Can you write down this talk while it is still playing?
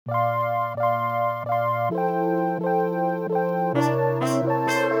Welcome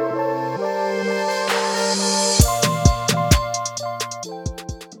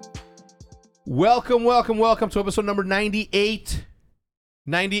to episode number 98.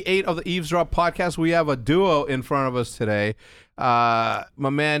 98 of the Eavesdrop podcast. We have a duo in front of us today. My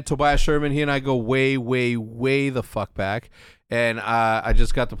man Tobias Sherman, he and I go way the fuck back. And I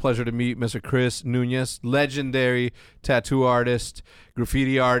just got the pleasure to meet Mr. Chris Nunez, legendary tattoo artist,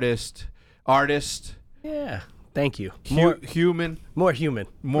 graffiti artist. Yeah, thank you. More human. More human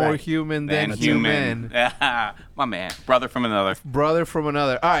than human. My man. Brother from another.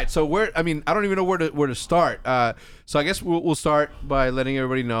 All right, so I don't even know where to start. So I guess we'll start by letting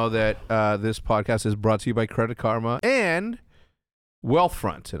everybody know that this podcast is brought to you by Credit Karma and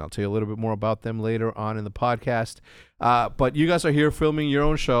Wealthfront, and I'll tell you a little bit more about them later on in the podcast. But you guys are here filming your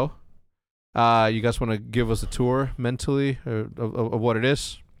own show. You guys want to give us a tour mentally of what it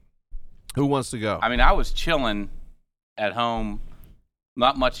is? Who wants to go? I mean, I was chilling at home.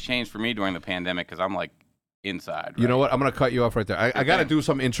 Not much changed for me during the pandemic because I'm like inside. Right? You know what? I'm going to cut you off right there. I got to do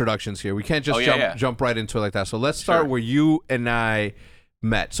some introductions here. We can't just jump right into it like that. So let's start where you and I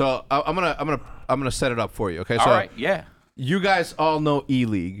met. So I'm gonna set it up for you. Okay. All right. Yeah. You guys all know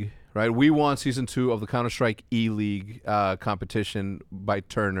E-League, right? We won season 2 of the Counter-Strike E-League competition by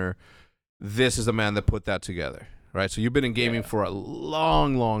Turner. This is the man that put that together. Right, so you've been in gaming for a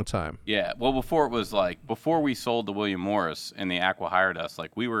long time. Yeah, well, before we sold to William Morris and the Aqua hired us,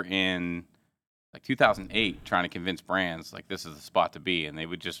 like we were in like 2008 trying to convince brands like this is the spot to be, and they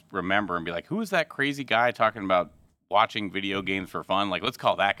would just remember and be like, who is that crazy guy talking about watching video games for fun? Like, let's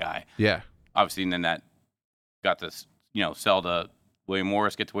call that guy. Yeah. Obviously, and then that got to, sell to William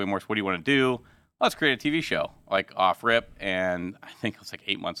Morris, get to William Morris, what do you want to do? Let's create a TV show, like off rip, and I think it was like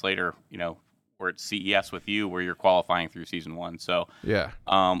 8 months later, we're at CES with you where you're qualifying through season 1. So yeah,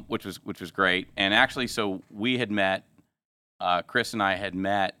 which was great. And actually, so we had met, Chris and I had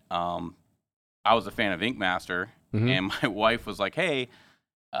met. I was a fan of Ink Master, and my wife was like, "Hey,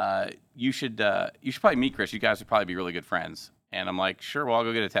 you should probably meet Chris. You guys would probably be really good friends." And I'm like, "Sure, well, I'll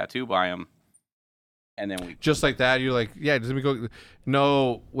go get a tattoo by him." And then we just like that. You're like, "Yeah, let me go."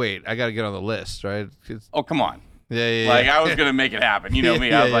 No, wait, I got to get on the list, right? Oh, come on. Yeah. Like, I was going to make it happen. You know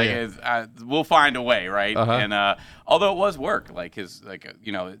me. I was we'll find a way, right? Uh-huh. And although it was work,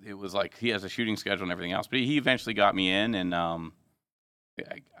 it was like he has a shooting schedule and everything else. But he eventually got me in, and I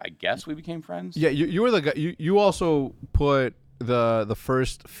guess we became friends. Yeah, you were the guy. You also put the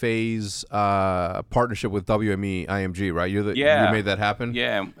first phase partnership with WME IMG, right? You made that happen?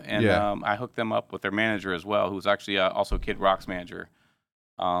 Yeah, and I hooked them up with their manager as well, who's actually also Kid Rock's manager.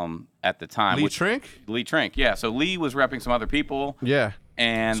 At the time, Lee Trink, yeah. So Lee was repping some other people, yeah.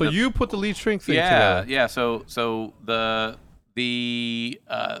 And so you put the Lee Trink thing together, yeah. So the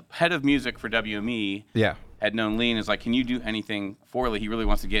head of music for WME, had known Lee and is like, can you do anything for Lee? He really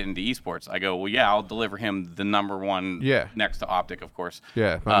wants to get into esports. I go, well, yeah, I'll deliver him the number one next to Optic, of course.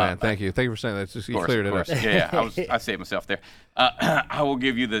 Yeah, my man. Thank you for saying that. Just you cleared it up. Yeah. I saved myself there. I will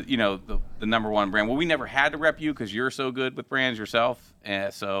give you the number one brand. Well, we never had to rep you because you're so good with brands yourself.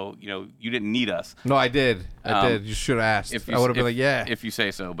 So, you didn't need us. No, I did. You should have asked. I would have been like, yeah. If you say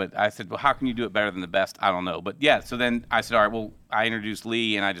so. But I said, well, how can you do it better than the best? I don't know. But yeah, so then I said, all right, well, I introduced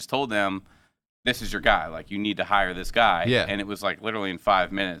Lee and I just told them, this is your guy. Like, you need to hire this guy. Yeah. And it was like literally in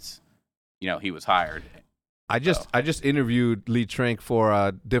 5 minutes, he was hired. I just interviewed Lee Trink for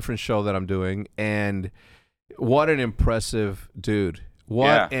a different show that I'm doing, and what an impressive dude.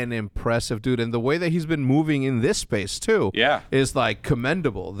 An impressive dude. And the way that he's been moving in this space too is like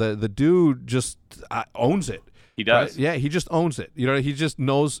commendable. The dude just owns it. He does. Right? Yeah, he just owns it. He just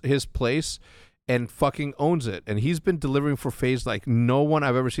knows his place and fucking owns it. And he's been delivering for FaZe like no one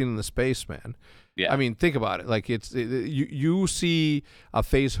I've ever seen in the space, man. Yeah. I mean, think about it. Like you see a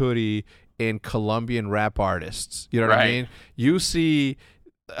FaZe hoodie in Colombian rap artists. You know what I mean? You see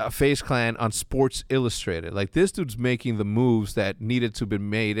FaZe Clan on Sports Illustrated. Like, this dude's making the moves that needed to be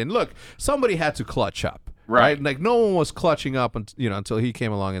made. And look, somebody had to clutch up. Right? Like, no one was clutching up until he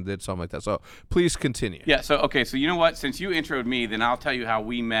came along and did something like that. So please continue. Yeah, so you know what? Since you introed me, then I'll tell you how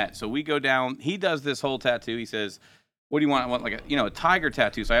we met. So we go down, he does this whole tattoo. He says, what do you want? I want like a tiger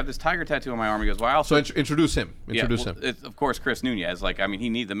tattoo. So I have this tiger tattoo on my arm. He goes, well, I also... So introduce him. Introduce him. It's, of course, Chris Nunez. Like, I mean, he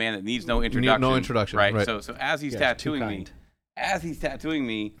needs the man that needs no introduction. No introduction. Right. So as he's tattooing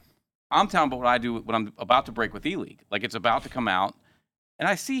me, I'm telling him about what I do, what I'm about to break with E-League. Like, it's about to come out. And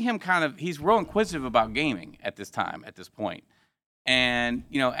I see him he's real inquisitive about gaming at this point. And,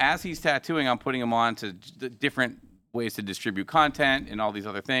 as he's tattooing, I'm putting him on to different ways to distribute content and all these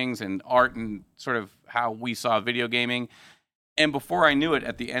other things and art and sort of how we saw video gaming. And before I knew it,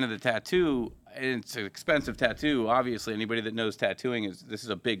 at the end of the tattoo, it's an expensive tattoo. Obviously, anybody that knows tattooing this is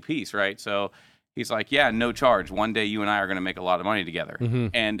a big piece, right? So he's like, yeah, no charge. One day you and I are going to make a lot of money together. Mm-hmm.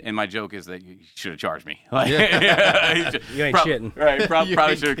 And my joke is that you should have charged me. Like, you ain't shitting. Right, probably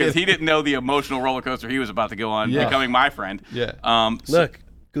should, because he didn't know the emotional roller coaster he was about to go on, becoming my friend. Yeah. Look,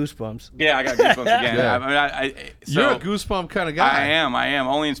 goosebumps. Yeah, I got goosebumps again. Yeah. I mean, You're a goosebump kind of guy. I am.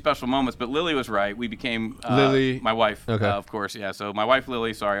 Only in special moments. But Lily was right. We became Lily, my wife, okay. of course. Yeah. So my wife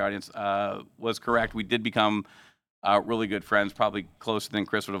Lily, sorry audience, was correct. We did become really good friends, probably closer than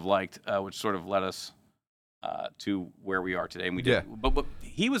Chris would have liked, which sort of led us to where we are today. And we did. But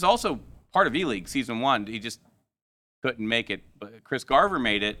he was also part of E-League season 1. He just couldn't make it. But Chris Garver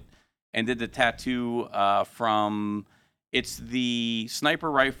made it and did the tattoo from. It's the sniper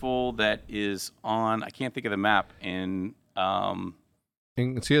rifle that is on. I can't think of the map in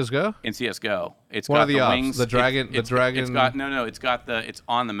CS:GO. In CS:GO, it's one got of the wings. The dragon. It's got no. It's got the. It's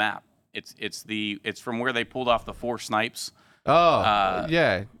on the map. It's from where they pulled off the 4 snipes. Oh,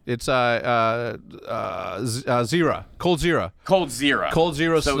 yeah. It's Zero. Cold Zero. Cold Zero. Cold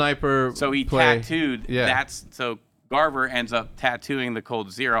Zero sniper. So he tattooed. Yeah. So Garver ends up tattooing the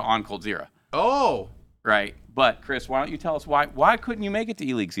Cold Zero on Cold Zero. Oh. Right. But Chris, why don't you tell us why couldn't you make it to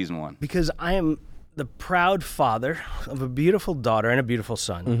E-League season 1? Because I am the proud father of a beautiful daughter and a beautiful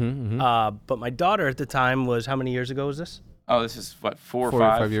son. But my daughter at the time was, how many years ago was this? Oh, this is what, 4 or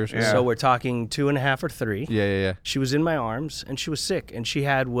 5 years. Yeah. So we're talking 2.5 or 3. Yeah. She was in my arms and she was sick and she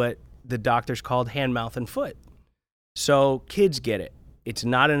had what the doctors called hand, mouth, and foot. So kids get it. It's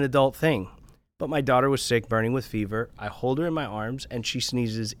not an adult thing. But my daughter was sick, burning with fever. I hold her in my arms and she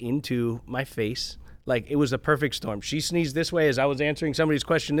sneezes into my face. Like, it was a perfect storm. She sneezed this way as I was answering somebody's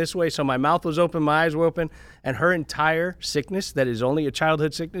question this way, so my mouth was open, my eyes were open, and her entire sickness, that is only a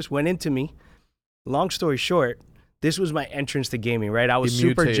childhood sickness, went into me. Long story short, this was my entrance to gaming, right? I was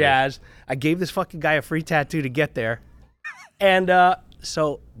super jazzed. I gave this fucking guy a free tattoo to get there. And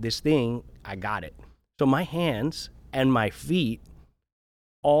so this thing, I got it. So my hands and my feet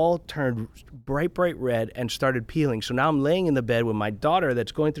all turned bright red and started peeling. So now I'm laying in the bed with my daughter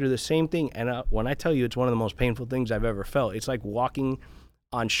that's going through the same thing. And when I tell you it's one of the most painful things I've ever felt, it's like walking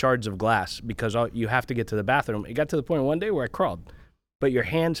on shards of glass because you have to get to the bathroom. It got to the point one day where I crawled, but your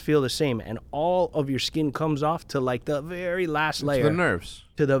hands feel the same and all of your skin comes off to like the very last layer. To the nerves.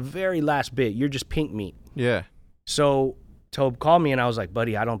 To the very last bit. You're just pink meat. Yeah. So Tobe called me and I was like,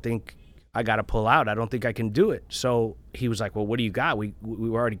 buddy, I don't think I got to pull out. I don't think I can do it. So he was like, well, what do you got? We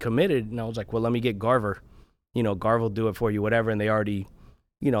were already committed. And I was like, well, let me get Garver. Garver will do it for you, whatever. And they already,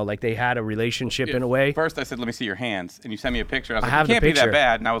 like they had a relationship in a way. First I said, let me see your hands. And you sent me a picture. I was I like, it can't be that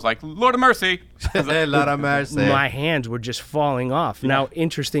bad. And I was like, Lord of mercy. Lord of mercy. My hands were just falling off. Yeah. Now,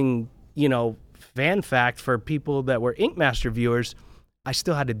 interesting, fan fact for people that were Ink Master viewers, I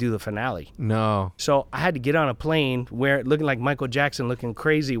still had to do the finale. No. So I had to get on a plane looking like Michael Jackson, looking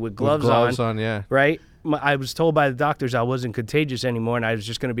crazy with gloves on. Yeah. Right? I was told by the doctors I wasn't contagious anymore and I was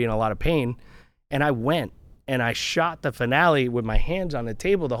just going to be in a lot of pain. And I went and I shot the finale with my hands on the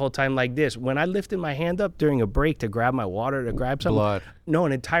table the whole time like this. When I lifted my hand up during a break to grab my water, to grab something, blood. No,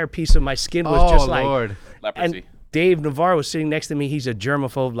 an entire piece of my skin was just like... Lord. Leprosy. And Dave Navarro was sitting next to me. He's a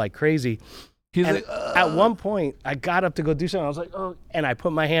germaphobe like crazy. He's and like, at one point, I got up to go do something. I was like, oh, and I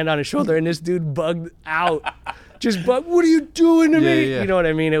put my hand on his shoulder, and this dude bugged out. Just bugged, what are you doing to me? Yeah. You know what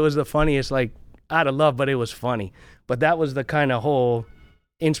I mean? It was the funniest, like, out of love, but it was funny. But that was the kind of whole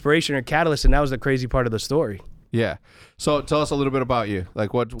inspiration or catalyst, and that was the crazy part of the story. Yeah. So tell us a little bit about you.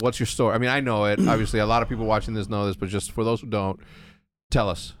 Like, what's your story? I mean, I know it. Obviously, a lot of people watching this know this, but just for those who don't, tell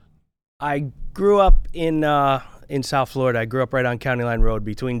us. I grew up in South Florida. I grew up right on County Line Road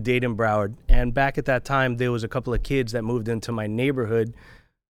between Dade and Broward. And back at that time, there was a couple of kids that moved into my neighborhood.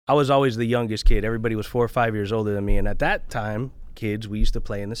 I was always the youngest kid. Everybody was 4 or 5 years older than me. And at that time, kids, we used to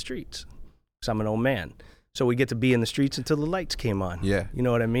play in the streets because I'm an old man. So we get to be in the streets until the lights came on. Yeah. You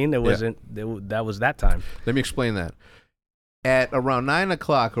know what I mean? That was that time. Let me explain that. At around 9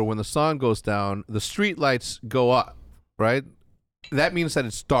 o'clock or when the sun goes down, the street lights go up, right? That means that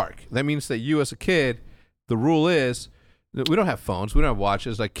it's dark. That means that you as a kid, the rule is we don't have phones. We don't have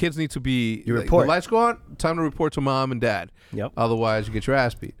watches. Like, kids need to be... You report. The lights go on, time to report to mom and dad. Yep. Otherwise, you get your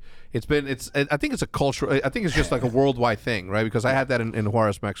ass beat. I think it's a cultural... I think it's just like a worldwide thing, right? Because I had that in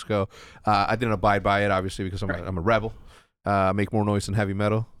Juarez, Mexico. I didn't abide by it, obviously, because I'm a rebel. Make more noise than heavy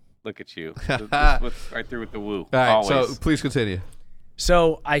metal. Look at you. Right through with the woo. All right, always. so please continue.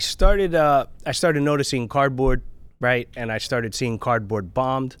 So I started noticing cardboard, right? And I started seeing cardboard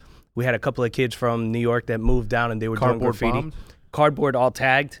bombed. We had a couple of kids from New York that moved down and they were doing graffiti. Bombed? Cardboard all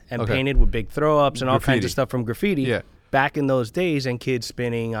tagged and painted with big throw-ups and all kinds of stuff from graffiti. Yeah. back in those days, and kids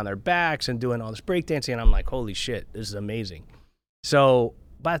spinning on their backs and doing all this breakdancing. And I'm like, holy shit, this is amazing. So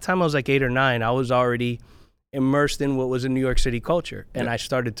by the time I was like 8 or 9, I was already immersed in what was a New York City culture. And I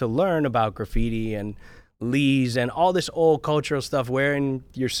started to learn about graffiti and Lees and all this old cultural stuff, wearing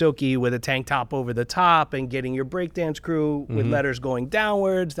your silky with a tank top over the top and getting your breakdance crew with letters going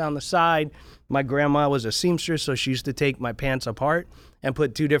downwards, down the side. My grandma was a seamstress, so she used to take my pants apart and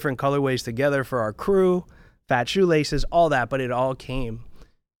put 2 different colorways together for our crew, fat shoelaces, all that. But it all came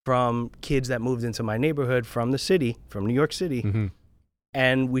from kids that moved into my neighborhood from the city, from New York City.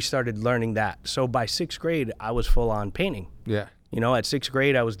 And we started learning that. So by 6th grade, I was full on painting. Yeah. You know, at 6th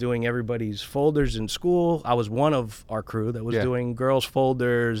grade, I was doing everybody's folders in school. I was one of our crew that was doing girls'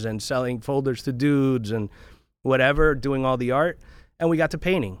 folders and selling folders to dudes and whatever, doing all the art. And we got to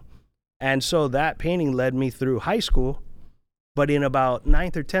painting. And so that painting led me through high school. But in about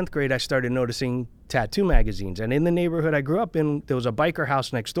 9th or 10th grade, I started noticing tattoo magazines. And in the neighborhood I grew up in, there was a biker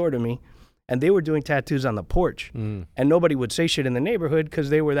house next door to me. And they were doing tattoos on the porch. And nobody would say shit in the neighborhood because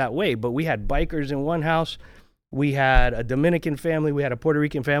they were that way. But we had bikers in one house. We had a Dominican family. We had a Puerto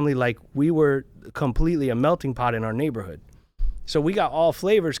Rican family. Like, we were completely a melting pot in our neighborhood. So we got all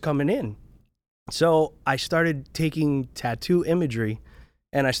flavors coming in. So I started taking tattoo imagery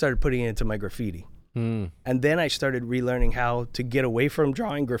and I started putting it into my graffiti. And then I started relearning how to get away from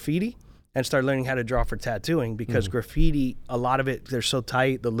drawing graffiti and start learning how to draw for tattooing, because graffiti, a lot of it, they're so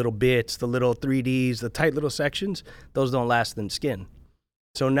tight, the little bits, the little 3Ds, the tight little sections, those don't last in skin.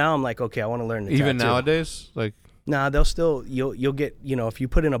 So now I'm like, okay, I want to learn to Even tattoo. nowadays? Like, nah, they'll still, you'll get, you know, if you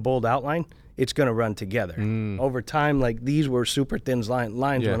put in a bold outline, it's going to run together. Over time, like, these were super thin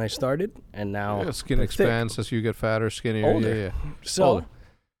lines when I started, and now skin they're expands thick. as you get fatter, skinnier. Older. Yeah. So Older.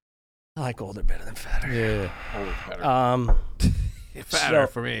 I like older better than fatter. Yeah. Older, better. Fatter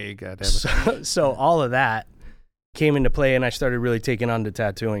for me, goddammit. So all of that came into play, and I started really taking on to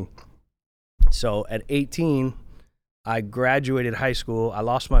tattooing. So at 18, I graduated high school. I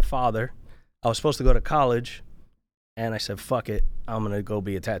lost my father. I was supposed to go to college, and I said, fuck it, I'm going to go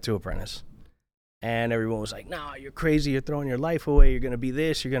be a tattoo apprentice. And everyone was like, nah, you're crazy. You're throwing your life away. You're going to be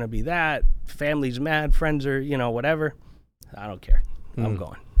this. You're going to be that. Family's mad. Friends are, you know, whatever. I don't care. I'm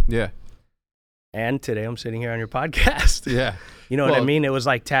going. Yeah. And today I'm sitting here on your podcast. Yeah. You know what I mean? It was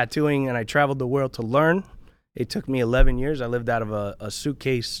like tattooing, and I traveled the world to learn. It took me 11 years. I lived out of a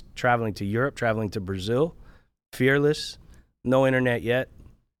suitcase traveling to Europe, traveling to Brazil, fearless, no internet yet.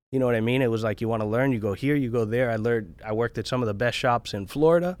 You know what I mean? It was like, you want to learn, you go here, you go there. I worked at some of the best shops in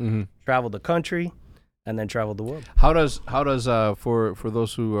Florida, traveled the country, and then traveled the world. How does for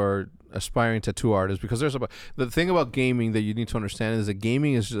those who are aspiring tattoo artists, because the thing about gaming that you need to understand is that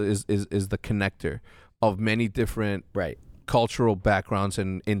gaming is the connector of many different cultural backgrounds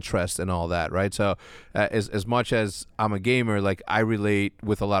and interests and all that, right? So as much as I'm a gamer, like, I relate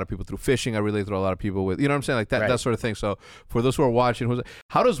with a lot of people through fishing. I relate to a lot of people with, you know what I'm saying, like that sort of thing. So for those who are watching,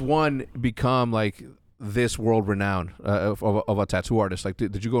 how does one become like this world renowned of a tattoo artist? Like,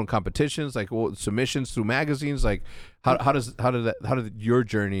 did you go in competitions, like submissions through magazines? Like, how did your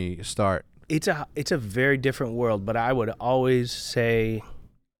journey start? It's a very different world, but I would always say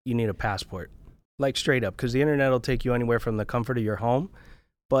you need a passport, like, straight up, because the internet will take you anywhere from the comfort of your home.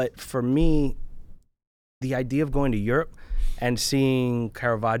 But for me, the idea of going to Europe and seeing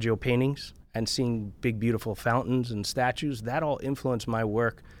Caravaggio paintings and seeing big, beautiful fountains and statues, that all influenced my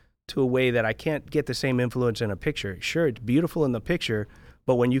work to a way that I can't get the same influence in a picture. Sure, it's beautiful in the picture,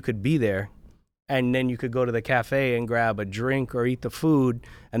 but when you could be there, and then you could go to the cafe and grab a drink or eat the food,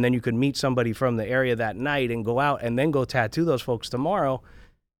 and then you could meet somebody from the area that night and go out and then go tattoo those folks tomorrow,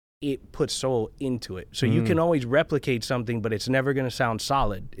 it puts soul into it. So you can always replicate something, but it's never going to sound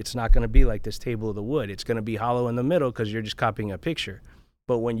solid. It's not going to be like this table of the wood. It's going to be hollow in the middle because you're just copying a picture.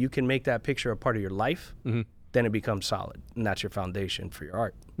 But when you can make that picture a part of your life, then it becomes solid, and that's your foundation for your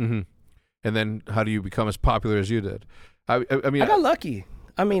art. And then how do you become as popular as you did? I mean, I got lucky.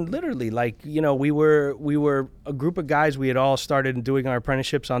 I mean, literally, like, you know, we were a group of guys. We had all started doing our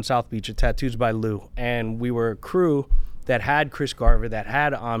apprenticeships on South Beach at Tattoos by Lou, and we were a crew that had Chris Garver, that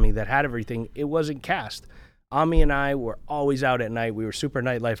had Ami, that had everything. It wasn't cast. Ami and I were always out at night. We were super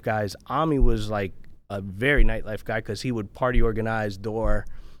nightlife guys. Ami was like a very nightlife guy because he would party organize, door,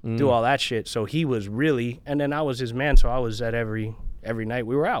 do all that shit. So he was really, and then I was his man, so I was at every night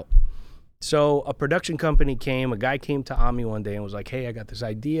we were out. So a production company came, a guy came to Ami one day and was like, hey, I got this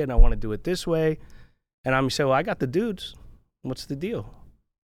idea and I want to do it this way. And Ami said, well, I got the dudes. What's the deal?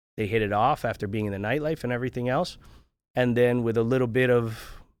 They hit it off after being in the nightlife and everything else. And then with a little bit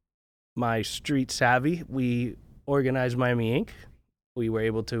of my street savvy, we organized Miami Ink. We were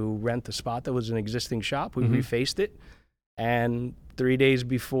able to rent the spot that was an existing shop. We refaced it. And 3 days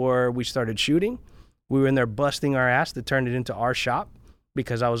before we started shooting, we were in there busting our ass to turn it into our shop,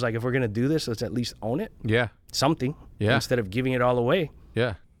 because I was like, if we're going to do this, let's at least own it. Yeah. Something. Yeah. Instead of giving it all away.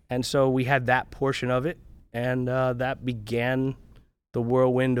 Yeah. And so we had that portion of it, and that began the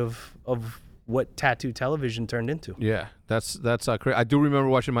whirlwind of what tattoo television turned into. Yeah, that's crazy. I do remember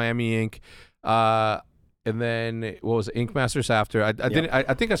watching Miami Ink, and then what was it, Ink Masters after.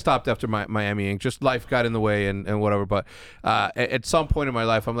 I think I stopped after Miami Ink. Just life got in the way and whatever. But at some point in my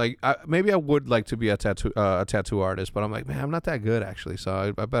life, I'm like, maybe I would like to be a tattoo artist, but I'm like, man, I'm not that good actually,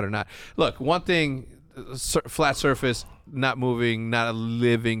 so I better not. Look, one thing. Flat surface, not moving, not a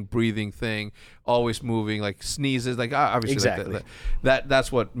living, breathing thing, always moving, like sneezes, like obviously exactly. like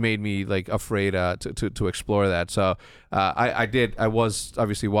that's what made me like afraid to explore that. So I was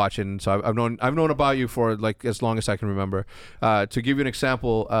obviously watching. So I've known about you for like as long as I can remember. To give you an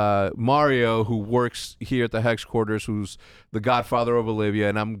example, Mario, who works here at the Hex Quarters, who's the godfather of Olivia,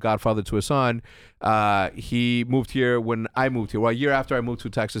 and I'm godfather to his son. He moved here when I moved here. Well, a year after I moved to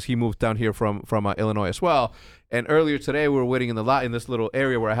Texas, he moved down here from Illinois as well. And earlier today, we were waiting in the lot in this little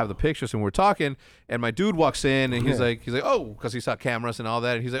area where I have the pictures, and we're talking. And my dude walks in, and he's like, oh, because he saw cameras and all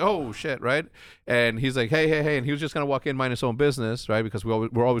that. And he's like, oh shit, right? And he's like, hey, and he was just gonna walk in, mind his own business, right? Because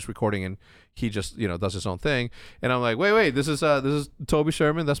we're always recording, and he just does his own thing. And I'm like, wait, this is Toby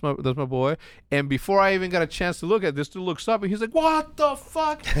Sherman, that's my boy. And before I even got a chance to look at it, this dude looks up, and he's like, what the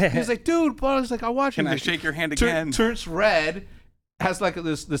fuck? He's like, dude, bro, he's like, I watch you. Can I shake your hand again? Turns red. Has like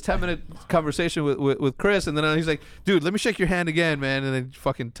this 10-minute conversation with Chris, and then he's like, dude, let me shake your hand again, man, and then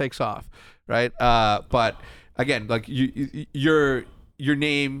fucking takes off, right? But again, like your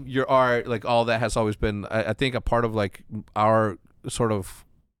name, your art, like all that has always been, I think, a part of like our sort of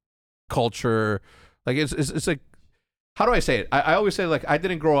culture. Like it's like, how do I say it? I always say, like, I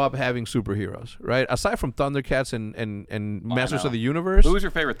didn't grow up having superheroes, right? Aside from Thundercats and Masters of the Universe. Who was your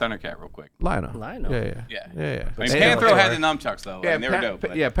favorite Thundercat, real quick? Lionel. Yeah. I mean, Panthro had the nunchucks, though. Yeah, and they were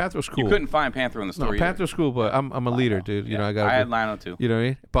dope. yeah, Panthro's cool. You couldn't find Panthro in the store either. Panthro's cool, but I'm a leader, dude. Yeah. I had Lionel, too. You know what I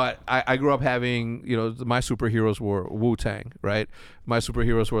mean? But I grew up having, my superheroes were Wu-Tang, right? My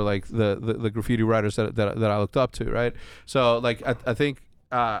superheroes were, like, the graffiti writers that I looked up to, right? So, like, I think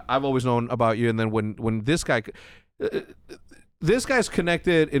I've always known about you, and then when this guy... this guy's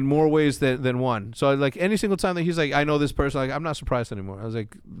connected in more ways than one. So like any single time that he's like, I know this person, like I'm not surprised anymore. I was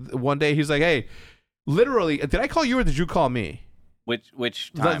like, one day he's like, hey, literally, did I call you or did you call me?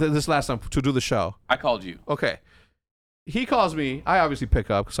 Which time? This last time to do the show. I called you. Okay. He calls me. I obviously pick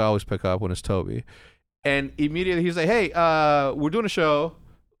up because I always pick up when it's Toby. And immediately he's like, hey, we're doing a show.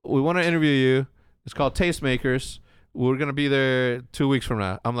 We want to interview you. It's called Tastemakers. We're going to be there 2 weeks from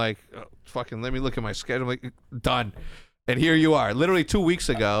now. I'm like, oh, fucking let me look at my schedule. I'm like, done. And here you are, literally 2 weeks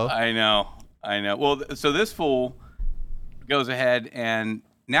ago. I know. Well, so this fool goes ahead, and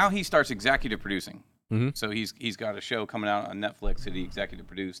now he starts executive producing. Mm-hmm. So he's got a show coming out on Netflix that he executive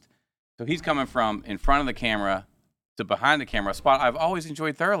produced. So he's coming from in front of the camera to behind the camera, a spot I've always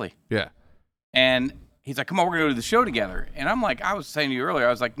enjoyed thoroughly. Yeah. And he's like, come on, we're going to do the show together. And I'm like, I was saying to you earlier,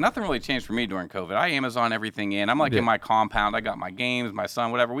 I was like, nothing really changed for me during COVID. I Amazon everything in. I'm like in my compound. I got my games, my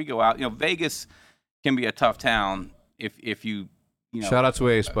son, whatever. We go out. Vegas can be a tough town. If you shout out to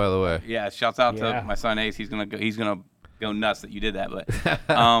Ace, by the way. Yeah, shouts out to my son Ace. He's gonna go nuts that you did that. But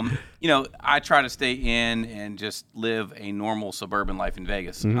I try to stay in and just live a normal suburban life in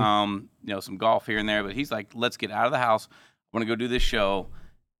Vegas. Mm-hmm. Some golf here and there. But he's like, let's get out of the house. I want to go do this show,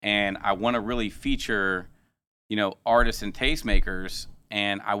 and I want to really feature, artists and tastemakers,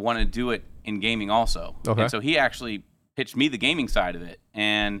 and I want to do it in gaming also. Okay. And so he actually pitched me the gaming side of it,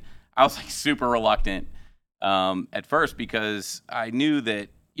 and I was like super reluctant. At first, because I knew that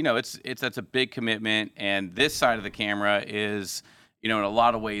that's a big commitment, and this side of the camera is in a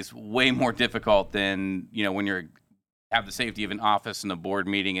lot of ways way more difficult than when you're have the safety of an office and a board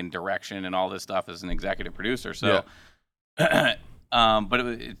meeting and direction and all this stuff as an executive producer. So, but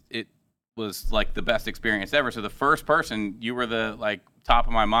it was like the best experience ever. So the first person, you were the top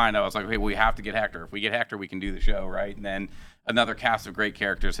of my mind. I was like, hey, we have to get Hector. If we get Hector, we can do the show, right? And then another cast of great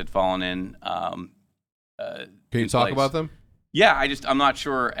characters had fallen in. Can you talk about them? Yeah, I'm not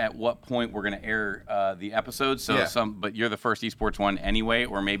sure at what point we're going to air the episode. So but you're the first esports one anyway,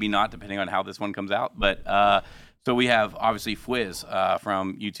 or maybe not, depending on how this one comes out. But so we have obviously Fwiz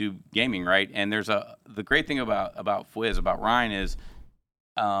from YouTube Gaming, right? And there's the great thing about Fwiz, about Ryan is,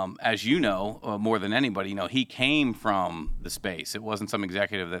 as you know, more than anybody, he came from the space. It wasn't some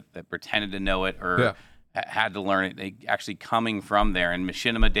executive that pretended to know it or had to learn it. They actually coming from there. In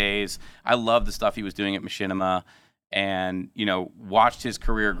Machinima days, I loved the stuff he was doing at Machinima, and watched his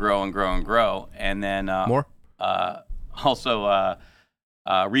career grow and grow and grow. And then also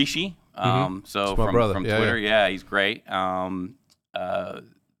Rishi. So my brother. from Yeah, Twitter, yeah, he's great. Then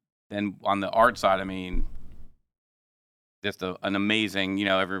on the art side, I mean, just an amazing,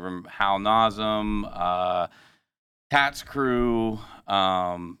 everyone from Hal Nazem, Tats Crew,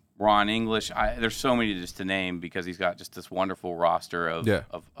 Ron English. There's so many just to name because he's got just this wonderful roster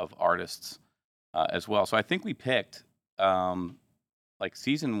of artists as well. So I think we picked like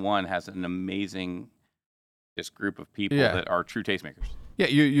season 1 has an amazing just group of people that are true tastemakers. Yeah,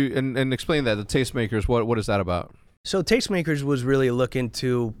 you and explain that the tastemakers. What is that about? So Tastemakers was really looking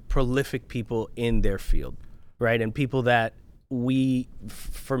to prolific people in their field, right? And people that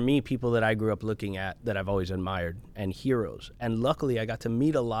for me, people that I grew up looking at that I've always admired and heroes. And luckily I got to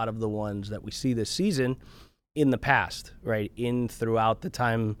meet a lot of the ones that we see this season in the past, right? Throughout the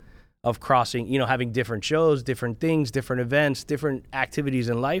time of crossing, having different shows, different things, different events, different activities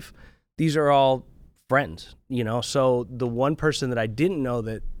in life. These are all friends, So the one person that I didn't know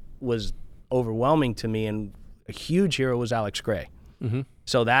that was overwhelming to me and a huge hero was Alex Gray. Mm-hmm.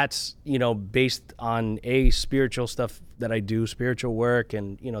 So that's, based on spiritual stuff that I do, spiritual work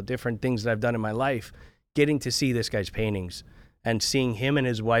and, different things that I've done in my life, getting to see this guy's paintings and seeing him and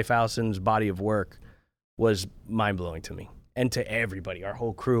his wife Allison's body of work was mind-blowing to me. And to everybody, our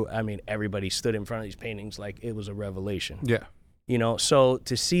whole crew, I mean, everybody stood in front of these paintings like it was a revelation. Yeah. So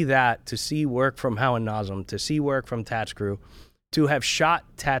to see that, to see work from Hal and Nazem, to see work from Tats Crew, to have shot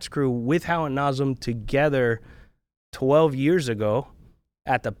Tats Crew with Hal and Nazem together 12 years ago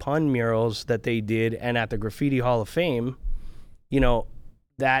at the pun murals that they did and at the Graffiti Hall of Fame,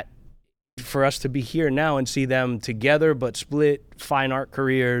 that for us to be here now and see them together but split fine art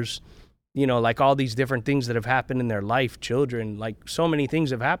careers, like all these different things that have happened in their life, children, like so many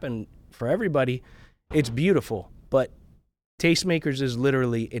things have happened for everybody. It's beautiful, but Tastemakers is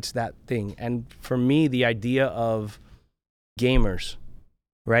literally, it's that thing. And for me, the idea of gamers,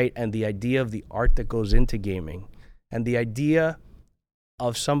 right? And the idea of the art that goes into gaming and the idea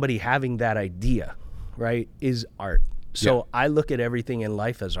of somebody having that idea, right, is art. So I look at everything in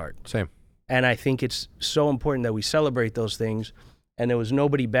life as art. Same. And I think it's so important that we celebrate those things. And there was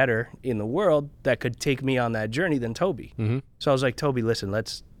nobody better in the world that could take me on that journey than Toby. Mm-hmm. So I was like, Toby, listen,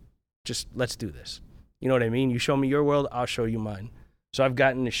 let's do this. You know what I mean? You show me your world, I'll show you mine. So I've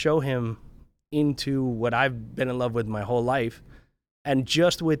gotten to show him into what I've been in love with my whole life. And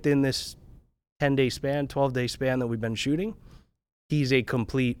just within this 10-day span, 12-day span that we've been shooting, he's a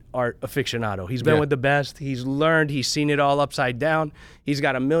complete art aficionado. He's been with the best. He's learned. He's seen it all upside down. He's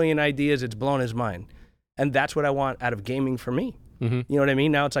got a million ideas. It's blown his mind. And that's what I want out of gaming for me. Mm-hmm. You know what I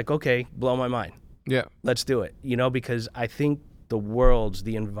mean? Now it's like, okay, blow my mind. Yeah. Let's do it. Because I think the worlds,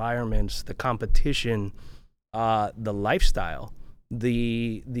 the environments, the competition, the lifestyle,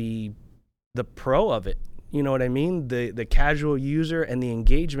 the pro of it, you know what I mean? The casual user and the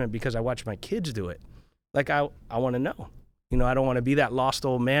engagement, because I watch my kids do it. Like I want to know. I don't want to be that lost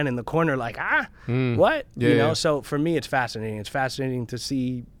old man in the corner like, what? Yeah. So for me, it's fascinating. It's fascinating to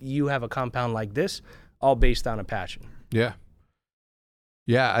see you have a compound like this, all based on a passion. Yeah.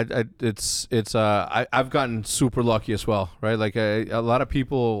 Yeah, I've gotten super lucky as well, right? Like a lot of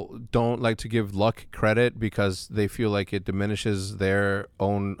people don't like to give luck credit because they feel like it diminishes their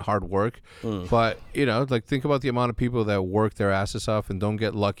own hard work. But, like think about the amount of people that work their asses off and don't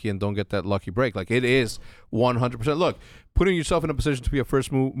get lucky and don't get that lucky break. Like it is 100%. Look, putting yourself in a position to be a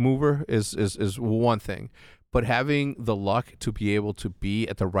first mover is one thing. But having the luck to be able to be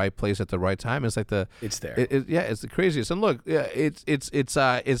at the right place at the right time is like it's there. It's the craziest. And look, it's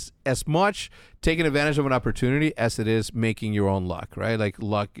as much taking advantage of an opportunity as it is making your own luck, right? Like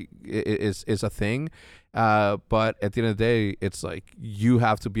luck is a thing, but at the end of the day, it's like you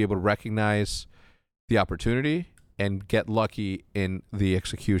have to be able to recognize the opportunity and get lucky in the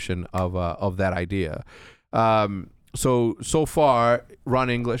execution of that idea. So far, Ron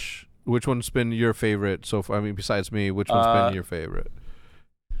English. Which one's been your favorite so far? I mean, besides me, which one's been your favorite?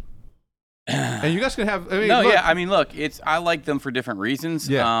 And you guys can have. Look, I like them for different reasons.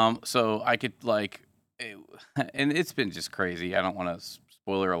 Yeah. So I could and it's been just crazy. I don't want to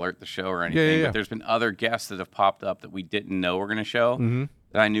spoiler alert the show or anything, but there's been other guests that have popped up that we didn't know were going to show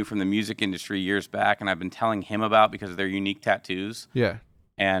that I knew from the music industry years back, and I've been telling him about because of their unique tattoos. Yeah.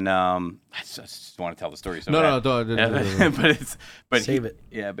 And I just want to tell the story. So Don't. But save it.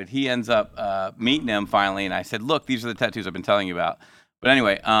 Yeah, but he ends up meeting him finally, and I said, "Look, these are the tattoos I've been telling you about." But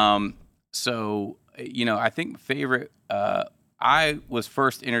anyway, so I think favorite. I was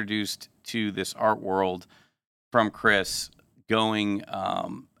first introduced to this art world from Chris going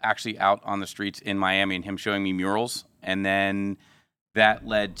actually out on the streets in Miami and him showing me murals, and then that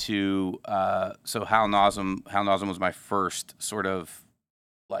led to so Hal Nosem was my first sort of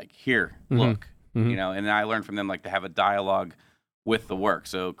like, here, look, you know, and I learned from them like to have a dialogue with the work.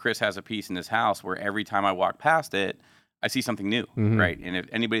 So Chris has a piece in his house where every time I walk past it, I see something new, right? And if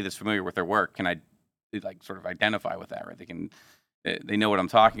anybody that's familiar with their work can like sort of identify with that, right? They know what I'm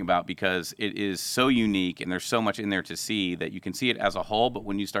talking about because it is so unique and there's so much in there to see that you can see it as a whole, but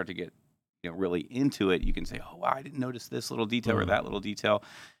when you start to get really into it, you can say, oh, wow, I didn't notice this little detail or that little detail.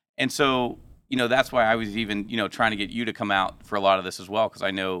 And so, that's why I was even, trying to get you to come out for a lot of this as well, because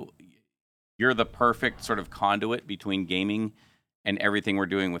I know you're the perfect sort of conduit between gaming and everything we're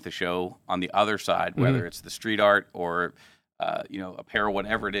doing with the show on the other side, whether it's the street art or, apparel,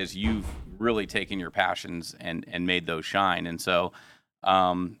 whatever it is, you've really taken your passions and made those shine. And so,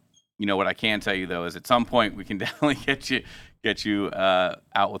 what I can tell you though, is at some point we can definitely get you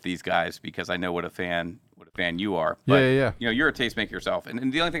out with these guys, because I know what a fan you are. But, you're a tastemaker yourself.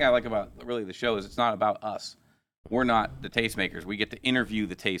 And the only thing I like about really the show is it's not about us. We're not the tastemakers. We get to interview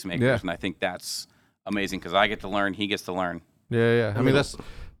the tastemakers, and I think that's amazing because I get to learn, he gets to learn. Yeah. I mean,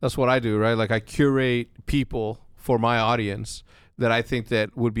 that's what I do, right? Like I curate people for my audience that I think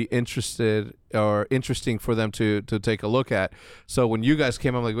that would be interested or interesting for them to take a look at. So when you guys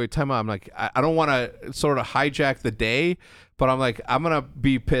came, I'm like, wait, time out. I'm like, I don't want to sort of hijack the day, but I'm like, I'm going to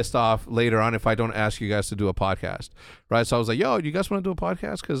be pissed off later on if I don't ask you guys to do a podcast, right? So I was like, yo, you guys want to do a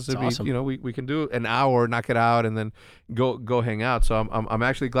podcast? Because awesome. We can do an hour, knock it out, and then go hang out. So I'm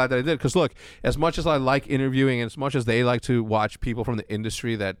actually glad that I did. Because look, as much as I like interviewing and as much as they like to watch people from the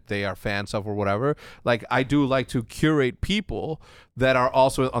industry that they are fans of or whatever, like I do like to curate people that are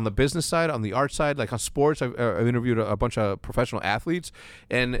also on the business side, on the art side, like on sports. I've interviewed a bunch of professional athletes,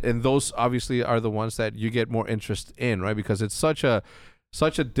 and those obviously are the ones that you get more interest in, right? Because it's such a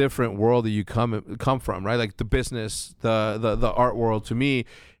different world that you come from, right? Like the business, the art world. To me,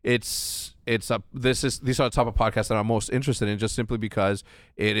 these are the type of podcasts that I'm most interested in, just simply because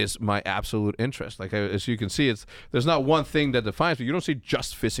it is my absolute interest. Like as you can see, there's not one thing that defines me. You don't see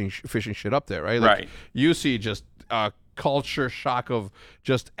just fishing shit up there, right? Like, right. You see just culture shock of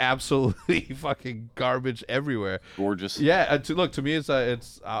just absolutely fucking garbage everywhere. Gorgeous. Yeah. To me, it's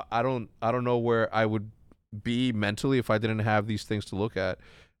I don't know where I would be mentally if I didn't have these things to look at.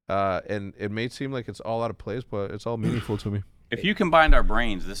 And it may seem like it's all out of place, but it's all meaningful to me. If you combined our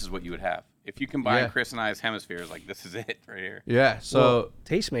brains, this is what you would have. If you combine Chris and I's hemispheres, like this is it right here. Yeah. So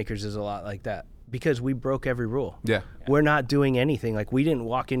Tastemakers is a lot like that because we broke every rule. Yeah. We're not doing anything. Like we didn't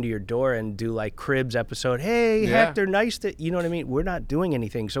walk into your door and do like Cribs episode. Hey, Hector, nice to, you know what I mean? We're not doing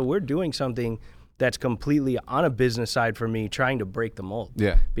anything. So we're doing something that's completely on a business side for me, trying to break the mold.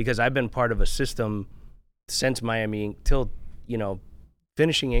 Yeah. Because I've been part of a system since Miami till,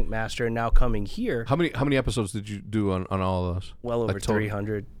 finishing Ink Master and now coming here. How many episodes did you do on all of those? Well over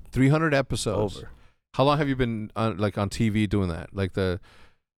 300. 300 episodes. Over. How long have you been on TV doing that?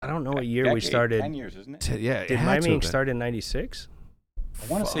 I don't know what year we started. 10 years, isn't it? Did Miami Ink start in 96? I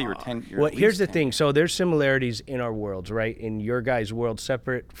want to say you're 10 years. Well, here's the thing. So there's similarities in our worlds, right? In your guys' world,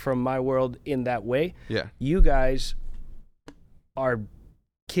 separate from my world in that way. Yeah. You guys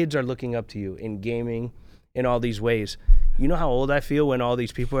kids are looking up to you in gaming, in all these ways. You know how old I feel when all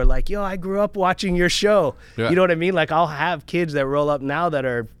these people are like, yo, I grew up watching your show. Yeah. You know what I mean? Like I'll have kids that roll up now that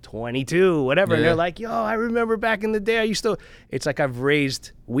are 22, whatever. And they're like, yo, I remember back in the day I used to. It's like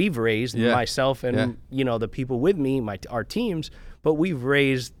we've raised myself and, the people with me, our teams, but we've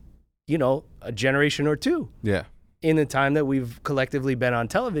raised, a generation or two. Yeah. In the time that we've collectively been on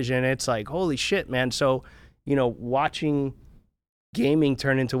television. It's like, holy shit, man. So, watching gaming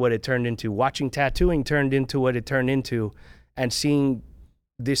turn into what it turned into, watching tattooing turned into what it turned into, and seeing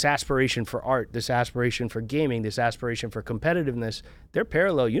this aspiration for art, this aspiration for gaming, this aspiration for competitiveness, they're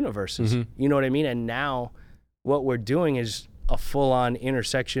parallel universes. You know what I mean? And now what we're doing is a full-on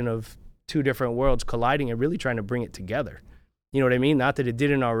intersection of two different worlds colliding and really trying to bring it together. You know what I mean? Not that it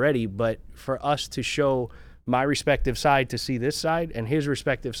didn't already, but for us to show my respective side to see this side and his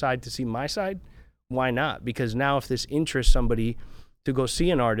respective side to see my side, why not? Because now if this interests somebody to go see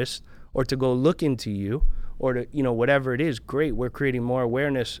an artist or to go look into you or to, whatever it is, great. We're creating more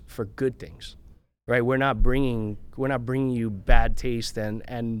awareness for good things, right? We're not bringing you bad taste and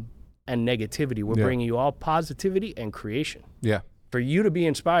negativity. We're bringing you all positivity and creation. Yeah. For you to be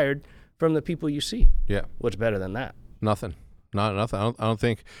inspired from the people you see. Yeah. What's better than that? Nothing. Not nothing. I don't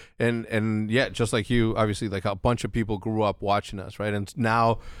think. And just like you, obviously, like a bunch of people grew up watching us, right? And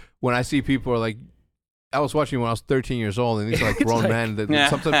now when I see people are like, I was watching when I was 13 years old, and these are like grown men.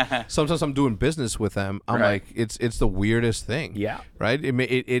 That sometimes I'm doing business with them. I'm like, it's the weirdest thing. Yeah. Right.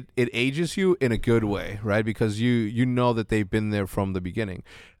 It ages you in a good way, right? Because you know that they've been there from the beginning.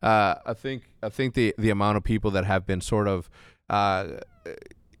 I think the amount of people that have been sort of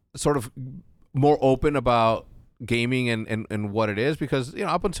more open about gaming and what it is, because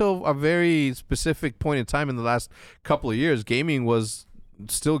up until a very specific point in time in the last couple of years, gaming was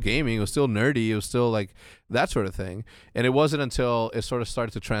still gaming. It was still nerdy. It was still like that sort of thing. And it wasn't until it sort of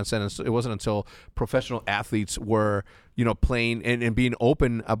started to transcend. It wasn't until professional athletes were, playing and being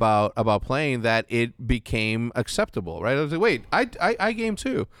open about playing that it became acceptable, right? I was like, wait, I game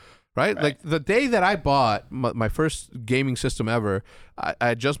too, right? Like the day that I bought my first gaming system ever, I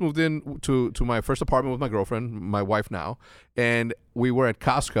had just moved in to my first apartment with my girlfriend, my wife now, and we were at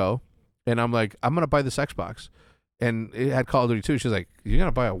Costco, and I'm like, I'm going to buy this Xbox. And it had Call of Duty 2. She's like, you're going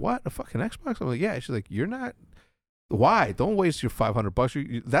to buy a fucking Xbox? I'm like, yeah. She's like, you're not. Why? Don't waste your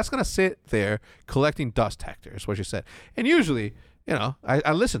 $500. That's going to sit there collecting dust, Hector, is what she said. And usually,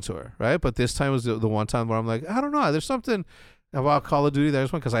 I listen to her, right? But this time was the one time where I'm like, I don't know. There's something about Call of Duty that I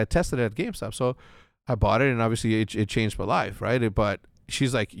just want, because I tested it at GameStop. So I bought it, and obviously it changed my life, right? But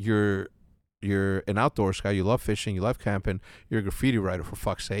she's like, you're an outdoors guy. You love fishing. You love camping. You're a graffiti writer, for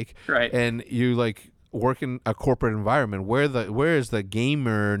fuck's sake. Right. And you like work in a corporate environment. Where is the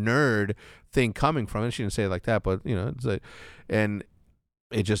gamer nerd thing coming from? And she didn't say it like that, but it's like, and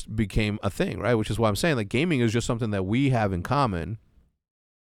it just became a thing, right? Which is why I'm saying, like, gaming is just something that we have in common.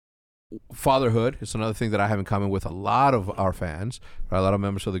 Fatherhood is another thing that I have in common with a lot of our fans, right? A lot of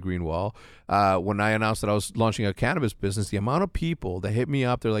members of the Green Wall. When I announced that I was launching a cannabis business, the amount of people that hit me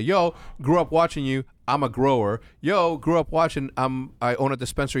up, they're like, yo, grew up watching you. I'm a grower. Yo, grew up watching. I own a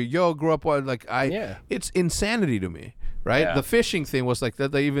dispensary. Yo, grew up watching. It's insanity to me, right? Yeah. The fishing thing was like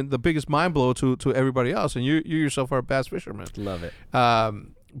that. Even the biggest mind blow to everybody else, and you yourself are a bass fisherman. Love it.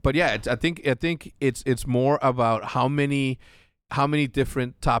 But yeah, I think it's more about how many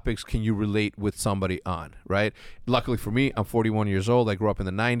different topics can you relate with somebody on, right? Luckily for me, I'm 41 years old. I grew up in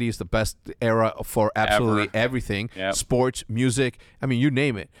the 90s, the best era for absolutely everything. Yep. Sports, music, I mean, you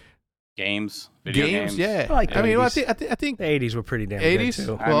name it. Video games. Yeah. I like I mean, the I 80s. think the 80s were pretty damn 80s? good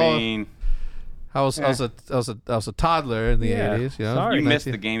too. Well, I was a toddler in the 80s. Sorry. You missed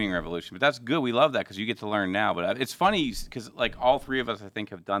the gaming revolution, but that's good. We love that because you get to learn now. But it's funny because like all three of us, I think,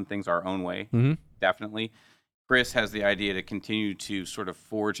 have done things our own way. Mm-hmm. Definitely. Chris has the idea to continue to sort of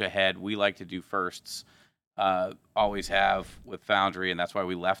forge ahead. We like to do firsts, always have with Foundry, and that's why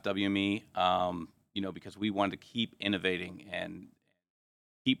we left WME, because we wanted to keep innovating and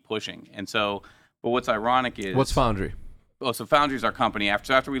keep pushing. And so, but what's ironic is... What's Foundry? Oh, so Foundry is our company.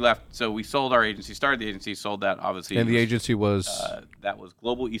 After we left, so we sold our agency, started the agency, sold that, obviously. And the agency was... that was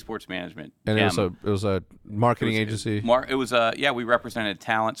Global Esports Management. And it was a marketing agency? We represented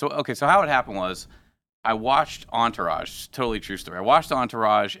talent. So how it happened was... I watched Entourage, totally true story. I watched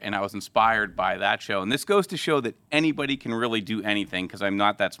Entourage, and I was inspired by that show. And this goes to show that anybody can really do anything because I'm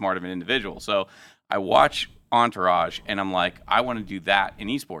not that smart of an individual. So I watch Entourage, and I'm like, I want to do that in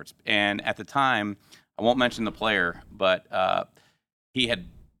esports. And at the time, I won't mention the player, but he had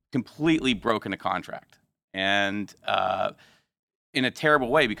completely broken a contract. And in a terrible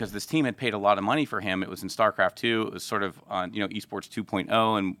way, because this team had paid a lot of money for him. It was in StarCraft 2. It was sort of on, esports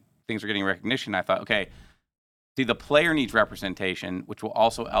 2.0, and things are getting recognition. I thought, okay, see, the player needs representation, which will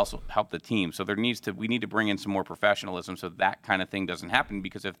also help the team. So we need to bring in some more professionalism so that kind of thing doesn't happen,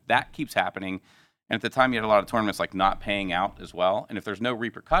 because if that keeps happening, and at the time you had a lot of tournaments like not paying out as well, and if there's no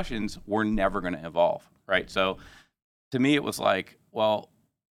repercussions, we're never going to evolve, right? So to me, it was like, well,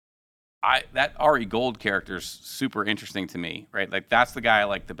 that Ari Gold character is super interesting to me, right? Like that's the guy I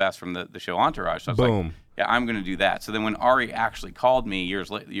like the best from the show Entourage. So I was like, yeah, I'm going to do that. So then when Ari actually called me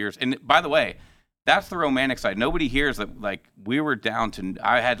years, and by the way, that's the romantic side. Nobody hears that, like, we were down to,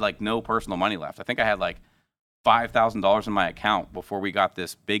 I had like no personal money left. I think I had like $5,000 in my account before we got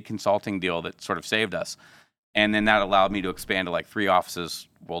this big consulting deal that sort of saved us. And then that allowed me to expand to like 3 offices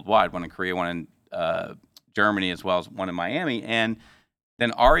worldwide, one in Korea, one in Germany, as well as one in Miami. And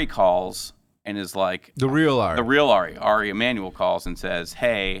then Ari calls and is like... The real Ari. Ari Emanuel calls and says,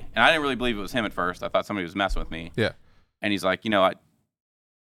 hey, and I didn't really believe it was him at first. I thought somebody was messing with me. Yeah. And he's like,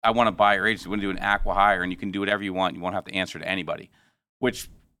 I want to buy your agency. We want to do an acqui-hire, and you can do whatever you want. You won't have to answer to anybody. Which,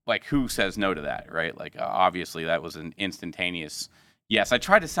 like, who says no to that, right? Like, obviously, that was an instantaneous yes. I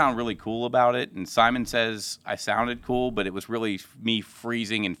tried to sound really cool about it, and Simon says I sounded cool, but it was really me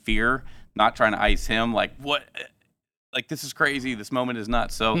freezing in fear, not trying to ice him. Like, what? Like, this is crazy. This moment is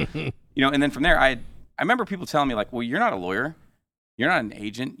nuts. So, and then from there, I remember people telling me, like, well, you're not a lawyer. you're not an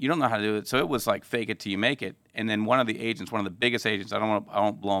agent. You don't know how to do it. So it was like fake it till you make it. And then one of the agents, one of the biggest agents, I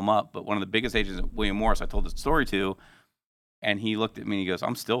don't blow him up, but one of the biggest agents, William Morris, I told this story to, and he looked at me and he goes,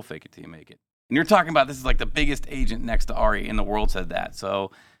 I'm still fake it till you make it. And you're talking about this is like the biggest agent next to Ari in the world said that.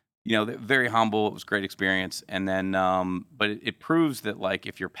 So, you know, very humble. It was a great experience. And then, but it proves that like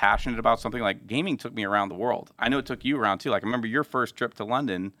if you're passionate about something, like gaming took me around the world. I know it took you around too. Like I remember your first trip to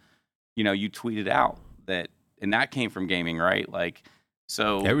London, you know, you tweeted out that, and that came from gaming, right? Like,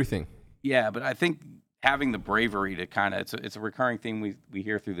 so everything. Yeah, but I think having the bravery to kind of, it's a recurring theme we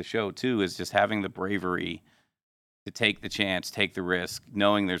hear through the show too, is just having the bravery to take the chance, take the risk,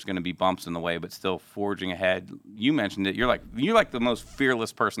 knowing there's going to be bumps in the way, but still forging ahead. You mentioned it. You're like the most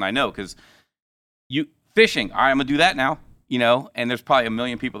fearless person I know, because you fishing. All right, I'm gonna do that now. You know, and there's probably a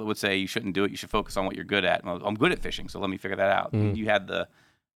million people that would say you shouldn't do it. You should focus on what you're good at. I'm good at fishing, so let me figure that out. You had the,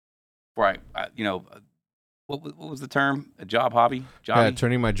 right? You know, what was the term? A job hobby? Jobby? Yeah,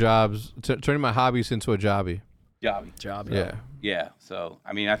 turning my hobbies into a jobby. Jobby. Yeah. So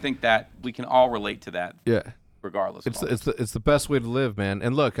I mean, I think that we can all relate to that. Yeah. Regardless, it's the best way to live, man.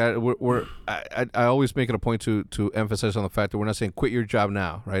 And look, I always make it a point to emphasize on the fact that we're not saying quit your job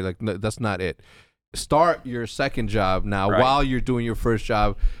now, right? Like that's not it. Start your second job now while you're doing your first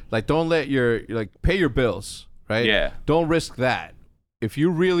job. Like don't let pay your bills, right? Yeah. Don't risk that. If you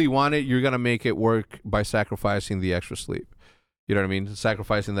really want it, you're gonna make it work by sacrificing the extra sleep. You know what I mean?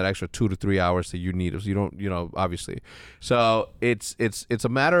 Sacrificing that extra 2 to 3 hours that you need. You don't, obviously. So it's a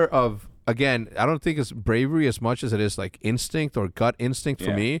matter of, again, I don't think it's bravery as much as it is like instinct or gut instinct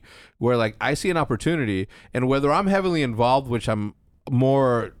for me, where like I see an opportunity, and whether I'm heavily involved, which I'm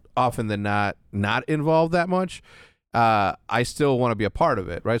more often than not involved that much, I still want to be a part of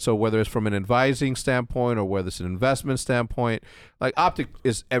it, right? So whether it's from an advising standpoint or whether it's an investment standpoint, like Optic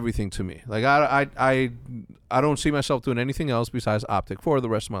is everything to me. Like I don't see myself doing anything else besides Optic for the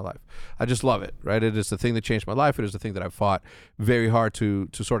rest of my life. I just love it, right? It is the thing that changed my life. It is the thing that I fought very hard to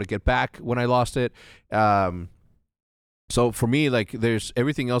sort of get back when I lost it. So for me, like there's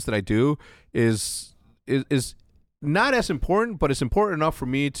everything else that I do is not as important, but it's important enough for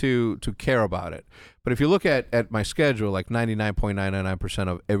me to care about it. But if you look at my schedule, like 99.999%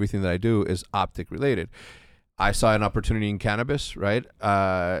 of everything that I do is Optic related. I saw an opportunity in cannabis, right?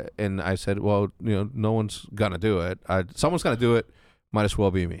 And I said, well, no one's gonna do it. Someone's gonna do it. Might as well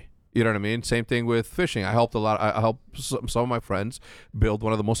be me. You know what I mean? Same thing with fishing. I helped a lot. I helped some of my friends build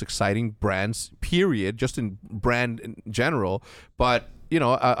one of the most exciting brands, period, just in brand in general. But,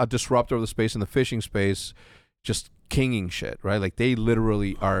 a disruptor of the space in the fishing space, just kinging shit, right? Like they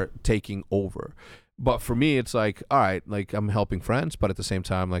literally are taking over. But for me, it's like, all right, like I'm helping friends, but at the same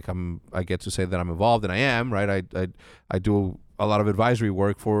time, like I get to say that I'm involved, and I am, right? I do a lot of advisory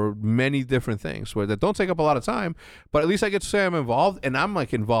work for many different things that don't take up a lot of time, but at least I get to say I'm involved, and I'm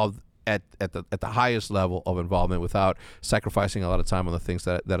like involved at the highest level of involvement without sacrificing a lot of time on the things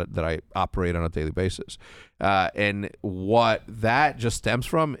that I operate on a daily basis. And what that just stems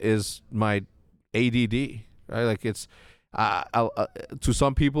from is my ADD, right? Like it's to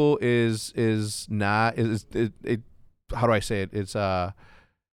some people is not it how do I say it? It's a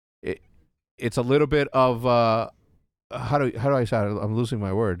little bit of how do I say it? I'm losing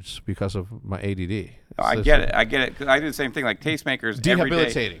my words because of my ADD. I get it. 'Cause I do the same thing. Like tastemakers,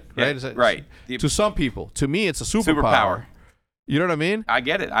 debilitating, every day. Right? To some people, to me, it's a superpower. You know what I mean? I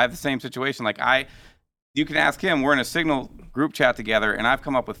get it. I have the same situation. Like you can ask him. We're in a Signal group chat together, and I've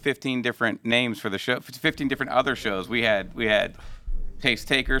come up with 15 different names for the show. 15 different other shows. We had Taste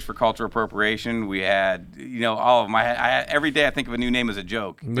Takers for cultural appropriation. We had all of them. Every day I think of a new name as a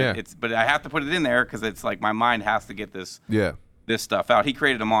joke. But I have to put it in there because it's like my mind has to get this stuff out. He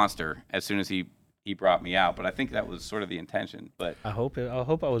created a monster as soon as he brought me out, but I think that was sort of the intention. But I hope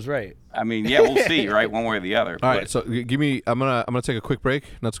I was right. I mean, yeah, we'll see, right? One way or the other. All right, so give me. I'm gonna take a quick break,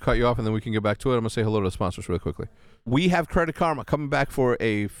 not to cut you off, and then we can get back to it. I'm gonna say hello to the sponsors really quickly. We have Credit Karma coming back for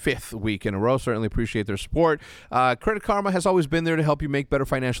a 5th week in a row. Certainly appreciate their support. Credit Karma has always been there to help you make better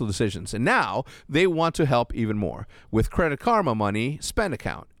financial decisions, and now they want to help even more. With Credit Karma Money Spend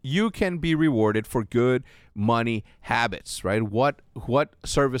Account, you can be rewarded for good money habits, right? What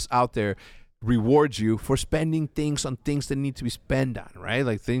service out there rewards you for spending things on things that need to be spent on, right?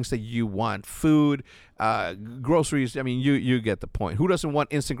 Like things that you want, food, groceries. I mean, you get the point. Who doesn't want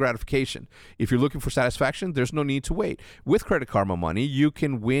instant gratification? If you're looking for satisfaction, there's no need to wait. With Credit Karma Money, you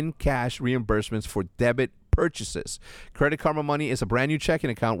can win cash reimbursements for debit purchases. Credit Karma Money is a brand new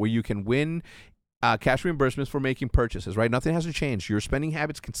checking account where you can win cash reimbursements for making purchases, right? Nothing has to change. Your spending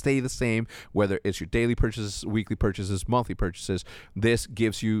habits can stay the same, whether it's your daily purchases, weekly purchases, monthly purchases. This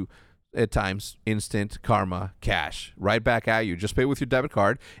gives you at times instant karma cash right back at you. Just pay with your debit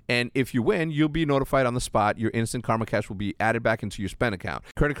card, and if you win, you'll be notified on the spot. Your instant karma cash will be added back into your spend account.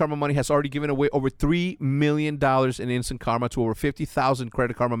 Credit Karma Money has already given away over $3 million in instant karma to over 50,000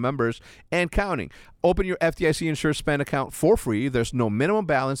 Credit Karma members and counting. Open your FDIC insured spend account for free. There's no minimum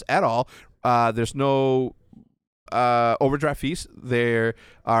balance at all. There's no overdraft fees. There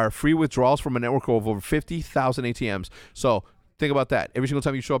are free withdrawals from a network of over 50,000 ATMs. So think about that. Every single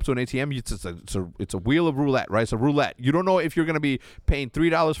time you show up to an ATM, it's a wheel of roulette, right? It's a roulette. You don't know if you're going to be paying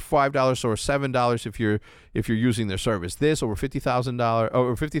 $3, $5, or $7 if you're using their service. This over $50,000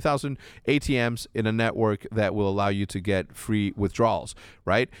 over 50,000 ATMs in a network that will allow you to get free withdrawals,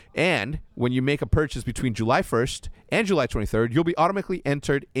 right? And when you make a purchase between July 1st and July 23rd, you'll be automatically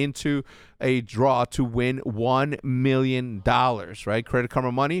entered into a draw to win $1 million, right? Credit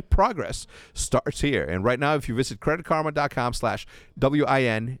Karma Money progress starts here. And right now, if you visit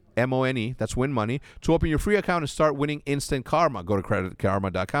creditkarma.com/WINMONE, that's win money, to open your free account and start winning instant karma. Go to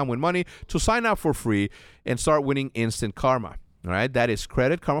creditkarma.com, win money, to sign up for free and start winning instant karma. All right, that is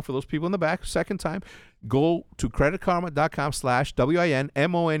Credit Karma for those people in the back. Second time, go to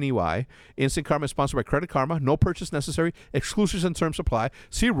creditkarma.com/WINMONEY. Instant Karma is sponsored by Credit Karma. No purchase necessary. Exclusions and terms apply.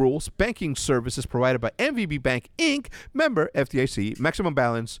 See rules. Banking services provided by MVB Bank, Inc., member FDIC. Maximum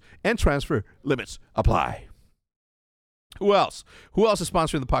balance and transfer limits apply. Who else? Who else is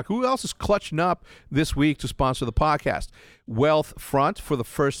sponsoring the podcast? Who else is clutching up this week to sponsor the podcast? Wealthfront, for the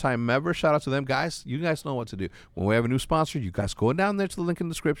first time ever. Shout out to them, guys. You guys know what to do. When we have a new sponsor, you guys go down there to the link in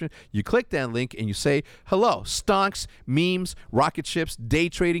the description. You click that link and you say, hello. Stonks, memes, rocket ships, day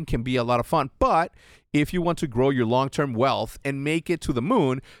trading can be a lot of fun. But if you want to grow your long-term wealth and make it to the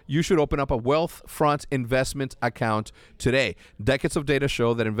moon, you should open up a Wealthfront investment account today. Decades of data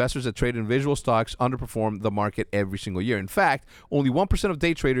show that investors that trade individual stocks underperform the market every single year. In fact, only 1% of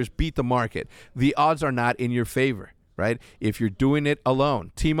day traders beat the market. The odds are not in your favor, right? If you're doing it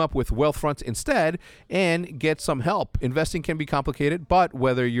alone, team up with Wealthfront instead and get some help. Investing can be complicated, but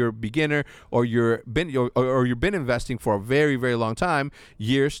whether you're a beginner or you've been investing for a very, very long time,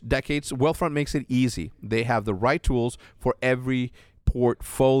 years, decades, Wealthfront makes it easy. They have the right tools for every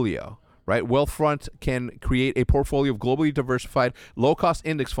portfolio. Right? Wealthfront can create a portfolio of globally diversified, low-cost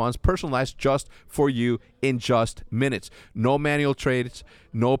index funds personalized just for you in just minutes. No manual trades,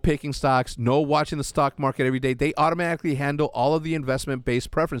 no picking stocks, no watching the stock market every day. They automatically handle all of the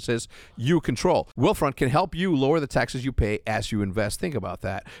investment-based preferences you control. Wealthfront can help you lower the taxes you pay as you invest. Think about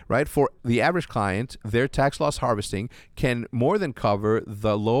that, right? For the average client, their tax loss harvesting can more than cover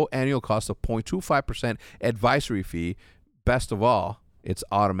the low annual cost of 0.25% advisory fee. Best of all, it's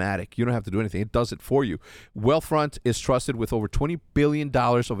automatic. You don't have to do anything. It does it for you. Wealthfront is trusted with over $20 billion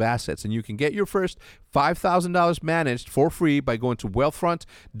of assets, and you can get your first $5,000 managed for free by going to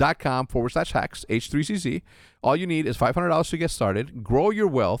wealthfront.com/hacks, H3CZ. All you need is $500 to get started. Grow your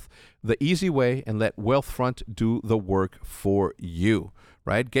wealth the easy way and let Wealthfront do the work for you.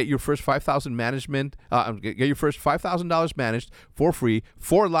 Right? Get your first $5,000 managed for free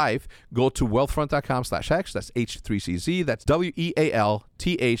for life. Go to wealthfront.com/hacks. That's H3CZ. That's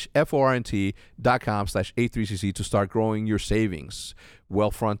WEALTHFRONT.com/A3CZ to start growing your savings.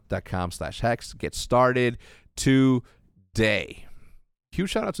 Wealthfront.com/hacks. Get started today.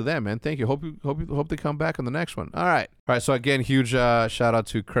 Huge shout out to them, man. Thank you. Hope they come back on the next one. All right. So again, huge shout out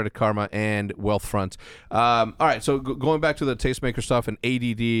to Credit Karma and Wealthfront. All right. So going back to the tastemaker stuff and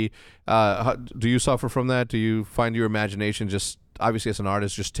ADD, do you suffer from that? Do you find your imagination just, obviously as an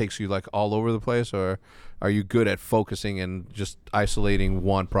artist, just takes you like all over the place, or are you good at focusing and just isolating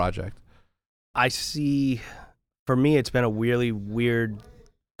one project? I see. For me, it's been a really weird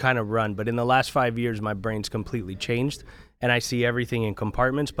kind of run, but in the last 5 years, my brain's completely changed. And I see everything in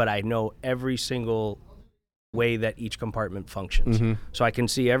compartments, but I know every single way that each compartment functions. Mm-hmm. So I can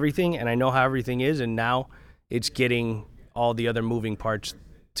see everything, and I know how everything is, and now it's getting all the other moving parts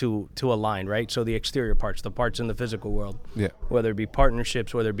to align, right? So the exterior parts, the parts in the physical world, whether it be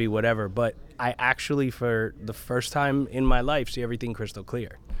partnerships, whether it be whatever. But I actually, for the first time in my life, see everything crystal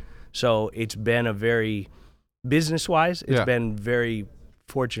clear. So it's been a very, business-wise, it's been very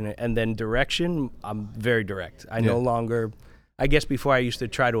fortunate. And then direction, I'm very direct. I no longer, I guess before I used to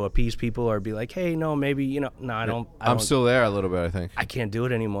try to appease people or be like, hey, no, maybe, no, I don't. I'm still there a little bit, I think. I can't do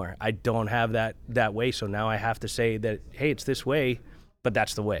it anymore. I don't have that way. So now I have to say that, hey, it's this way, but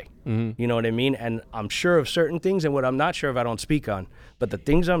that's the way. Mm-hmm. You know what I mean? And I'm sure of certain things, and what I'm not sure of, I don't speak on. But the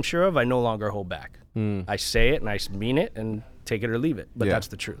things I'm sure of, I no longer hold back. I say it and I mean it and take it or leave it. But that's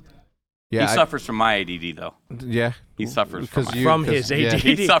the truth. Yeah, he suffers from my ADD though. Yeah, He suffers from his ADD.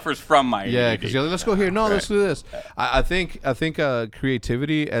 He suffers from my ADD. Yeah, because you're like, let's go here. No, let's do this. I think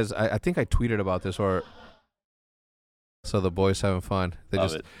creativity, as I think I tweeted about this, or so the boys having fun.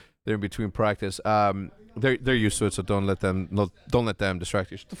 They're in between practice. They're used to it, so don't let them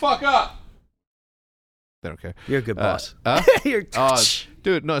distract you. Shut the fuck up. They don't care. You're a good boss. You're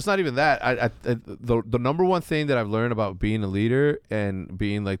dude. No, it's not even that. The number one thing that I've learned about being a leader and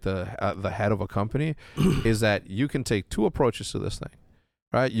being like the head of a company is that you can take two approaches to this thing.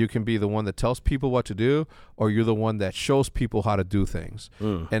 Right, you can be the one that tells people what to do, or you're the one that shows people how to do things.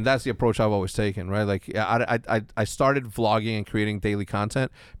 And that's the approach I've always taken. Right, like I started vlogging and creating daily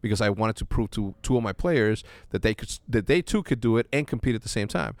content because I wanted to prove to two of my players that they too could do it and compete at the same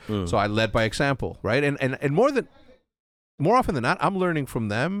time. So I led by example. Right, and more often than not, I'm learning from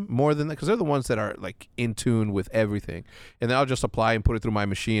them more than that, because they're the ones that are like in tune with everything, and then I'll just apply and put it through my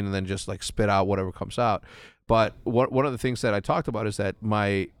machine and then just like spit out whatever comes out. But one of the things that I talked about is that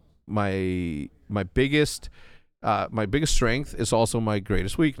my biggest strength is also my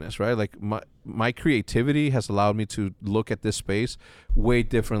greatest weakness, right? Like my creativity has allowed me to look at this space way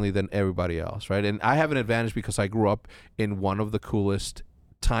differently than everybody else, right? And I have an advantage because I grew up in one of the coolest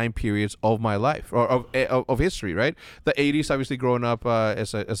time periods of my life, or of history, right? The 80s, obviously, growing up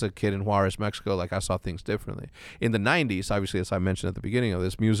as a kid in Juarez, Mexico, like I saw things differently. In the 90s, obviously, as I mentioned at the beginning of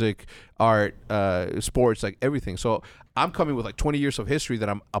this, music, art, sports, like everything. So I'm coming with like 20 years of history that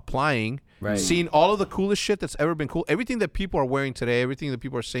I'm applying, seeing all of the coolest shit that's ever been cool. Everything that people are wearing today, everything that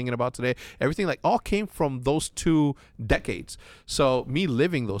people are singing about today, everything like all came from those 2 decades. So me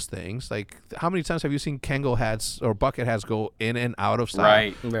living those things, like how many times have you seen Kango hats or bucket hats go in and out of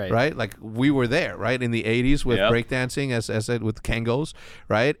style? Right. Like we were there, right? In the 80s with breakdancing, as said, with Kangos,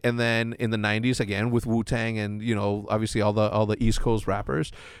 right? And then in the 90s again with Wu-Tang, and you know, obviously all the East Coast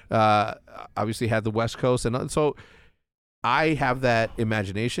rappers, obviously had the West Coast, and so I have that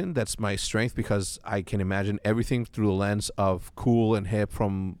imagination. That's my strength, because I can imagine everything through the lens of cool and hip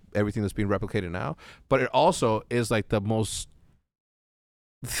from everything that's being replicated now. But it also is like the most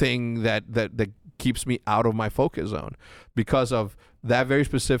thing that keeps me out of my focus zone, because of that very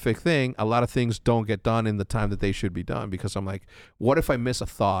specific thing. A lot of things don't get done in the time that they should be done, because I'm like, what if I miss a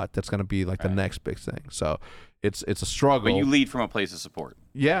thought that's going to be like the next big thing? So it's a struggle. But you lead from a place of support.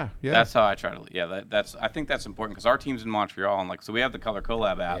 Yeah. That's how I try to lead. Yeah, I think that's important, because our team's in Montreal, and like, so we have the Color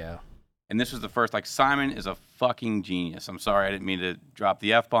Collab app. Yeah. And this was the first, like, Simon is a fucking genius. I'm sorry, I didn't mean to drop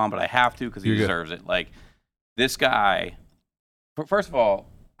the F-bomb, but I have to, because he deserves it. Like, this guy, first of all,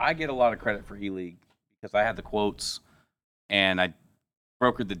 I get a lot of credit for E-League because I had the quotes and I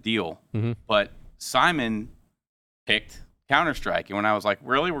brokered the deal. But Simon picked Counter-Strike. And when I was like,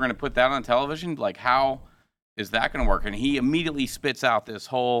 really, we're going to put that on television? Like, how is that going to work? And he immediately spits out this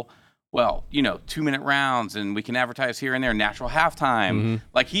whole, well, you know, 2-minute rounds, and we can advertise here and there, natural halftime.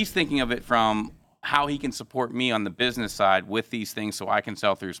 Like, he's thinking of it from how he can support me on the business side with these things so I can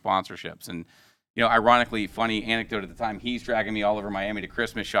sell through sponsorships. And, you know, ironically, funny anecdote at the time, he's dragging me all over Miami to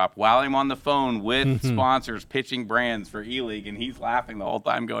Christmas shop while I'm on the phone with sponsors pitching brands for E-League, and he's laughing the whole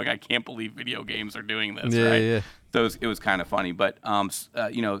time going, I can't believe video games are doing this, right? Yeah. So it was kind of funny. But,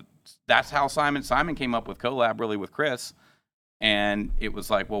 you know, that's how Simon came up with collab really with Chris. And it was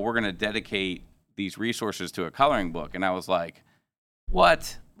like, well, we're going to dedicate these resources to a coloring book. And I was like,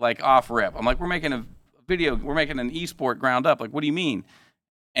 what? Like, off rip. I'm like, we're making an esport ground up. Like, what do you mean?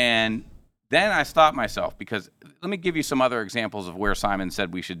 And then I stopped myself, because let me give you some other examples of where Simon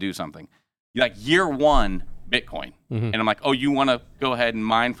said we should do something. Like, year 1, Bitcoin. And I'm like, oh, you want to go ahead and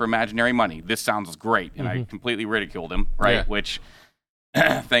mine for imaginary money? This sounds great. And I completely ridiculed him, right? Yeah. Which,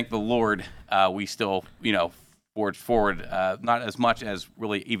 thank the Lord, we still, you know, forged forward, not as much as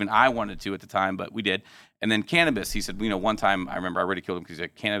really even I wanted to at the time, but we did. And then cannabis, he said, you know, one time I remember I ridiculed him because he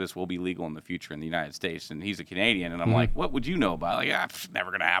said cannabis will be legal in the future in the United States, and he's a Canadian, and I'm like, what would you know about it? Like, never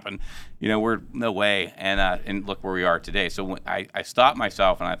gonna happen, you know, we're no way. And look where we are today. So when I stopped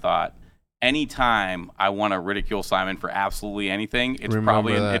myself and I thought, anytime I want to ridicule Simon for absolutely anything, it's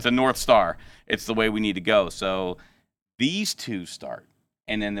it's a North Star. It's the way we need to go. So these two start,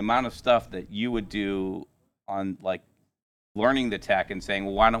 and then the amount of stuff that you would do on like learning the tech and saying,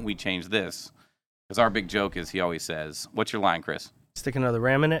 well, why don't we change this? Because our big joke is, he always says, what's your line, Chris? Stick another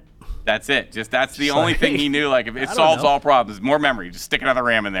RAM in it. That's it. That's the only thing he knew. Like, if it solves all problems, more memory, just stick another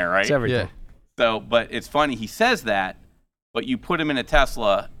RAM in there, right? It's everything. Yeah. So, but it's funny, he says that, but you put him in a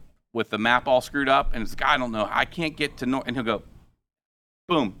Tesla with the map all screwed up, and it's like, I don't know, I can't get to North, and he'll go,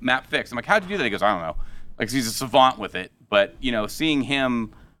 boom, map fixed. I'm like, how'd you do that? He goes, I don't know. Like, he's a savant with it. But, you know, seeing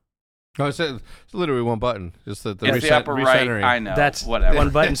him Oh, it's literally one button. Just the It's the upper right. recentering. I know. That's whatever. one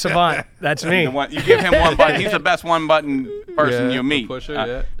button savant. That's me. You give him one button. He's the best one button person Yeah, you meet. the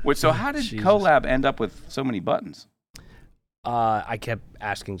pusher, So how did Jesus. Collab end up with so many buttons? I kept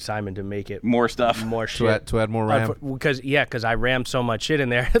asking Simon to make it More stuff. more shit. to add more RAM. Because I rammed so much shit in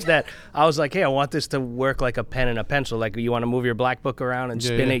there that I was like, hey, I want this to work like a pen and a pencil. Like you want to move your black book around and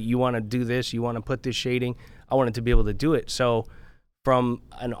spin it. You want to do this. You want to put this shading. I wanted to be able to do it. So from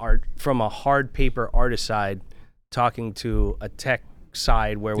a hard paper artist side, talking to a tech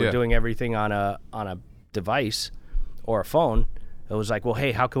side where we're doing everything on a device or a phone, it was like, well,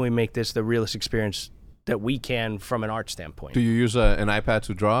 hey, how can we make this the realest experience that we can from an art standpoint? Do you use an iPad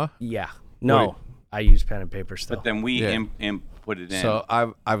to draw? Yeah. No, I use pen and paper still. But then we put it in. So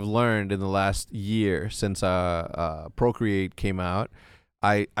I've learned in the last year since Procreate came out,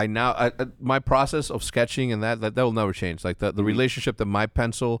 I now my process of sketching and that will never change. Like the relationship that my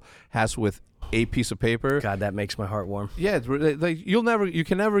pencil has with a piece of paper. God, that makes my heart warm. Yeah, it's like you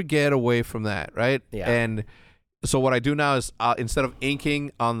can never get away from that, right? Yeah. And so what I do now is instead of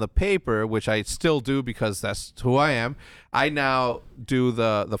inking on the paper, which I still do because that's who I am, I now do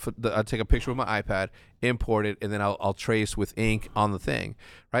I take a picture with my iPad, import it, and then I'll trace with ink on the thing,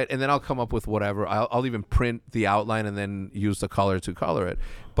 right? And then I'll come up with whatever. I'll even print the outline and then use the color to color it.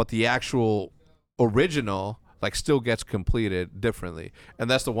 But the actual original still gets completed differently, and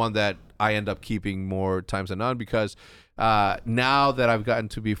that's the one that I end up keeping more times than none because now that I've gotten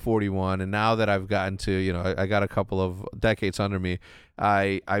to be 41 and now that I've gotten to I got a couple of decades under me,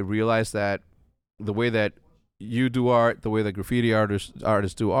 I realize that the way that you do art, the way that graffiti artists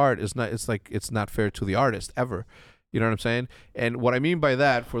do art is not. It's not fair to the artist ever. You know what I'm saying? And what I mean by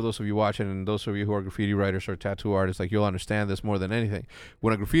that, for those of you watching and those of you who are graffiti writers or tattoo artists, you'll understand this more than anything.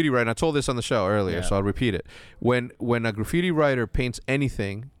 When a graffiti writer, and I told this on the show earlier, so I'll repeat it. When a graffiti writer paints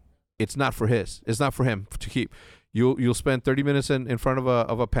anything, it's not for him to keep. You'll spend 30 minutes in front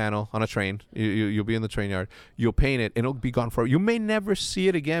of a panel on a train. You'll be in the train yard. You'll paint it, and it'll be gone forever. You may never see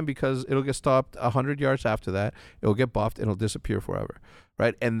it again because it'll get stopped 100 yards after that. It'll get buffed, and it'll disappear forever,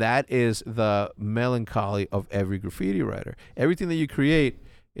 right? And that is the melancholy of every graffiti writer. Everything that you create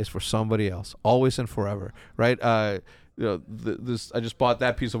is for somebody else, always and forever, right? I just bought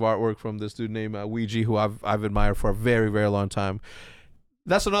that piece of artwork from this dude named Ouija, who I've admired for a very, very long time.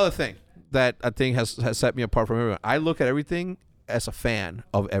 That's another thing that I think has set me apart from everyone. I look at everything as a fan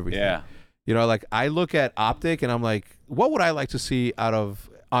of everything. Yeah. I look at Optic and I'm like, what would I like to see out of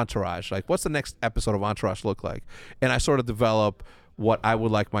Entourage? What's the next episode of Entourage look like? And I sort of develop what I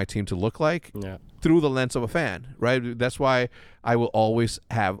would like my team to look like through the lens of a fan, right? That's why I will always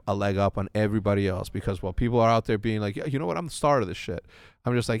have a leg up on everybody else, because while people are out there being like, yeah, you know what, I'm the star of this shit,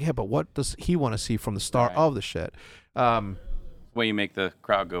 I'm just like, yeah, but what does he want to see from the star of the shit? Way you make the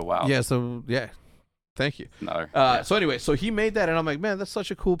crowd go wild. Yeah, so thank you. So anyway, so he made that, and I'm like, man, that's such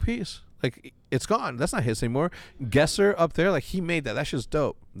a cool piece. It's gone. That's not his anymore. Guesser up there, he made that. That's just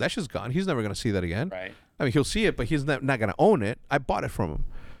dope. That's just gone. He's never gonna see that again. Right. I mean, he'll see it, but he's not gonna own it. I bought it from him.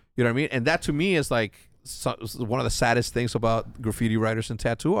 You know what I mean? And that to me is one of the saddest things about graffiti writers and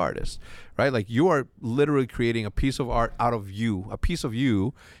tattoo artists, right? You are literally creating a piece of art out of you. A piece of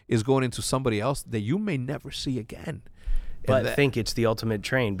you is going into somebody else that you may never see again. But I think it's the ultimate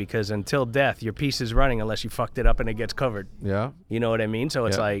train, because until death, your piece is running unless you fucked it up and it gets covered. Yeah. You know what I mean? So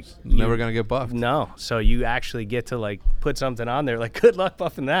it's never going to get buffed. No. So you actually get to put something on there. Good luck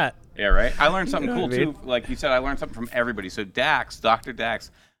buffing that. Yeah, right. I learned something cool too. Like you said, I learned something from everybody. So Dr.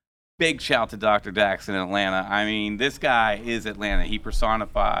 Dax, big shout to Dr. Dax in Atlanta. I mean, this guy is Atlanta. He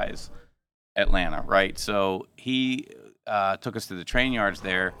personifies Atlanta, right? So he took us to the train yards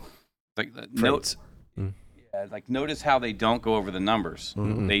there. Notes. Notice how they don't go over the numbers.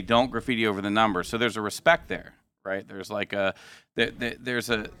 Mm-hmm. They don't graffiti over the numbers. So there's a respect there, right? There's I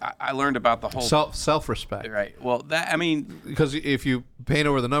learned about the whole self-respect, right? Well, because if you paint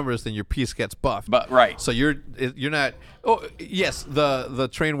over the numbers, then your piece gets buffed. But right, so you're not. Oh, yes, the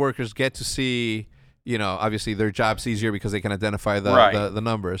train workers get to see. Obviously their job's easier because they can identify the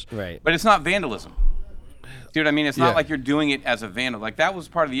numbers. Right. But it's not vandalism. See what I mean? It's not like you're doing it as a vandal. That was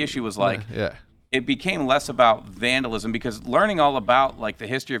part of the issue. Was it became less about vandalism, because learning all about the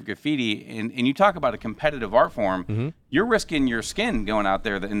history of graffiti, and you talk about a competitive art form, you're risking your skin going out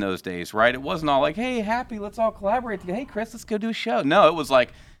there in those days, right? It wasn't all hey, happy, let's all collaborate together. Hey, Chris, let's go do a show. No, it was this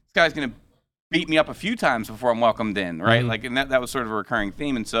guy's going to beat me up a few times before I'm welcomed in, right? And that was sort of a recurring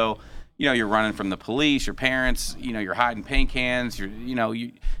theme. And so, you're running from the police, your parents, you're hiding paint cans,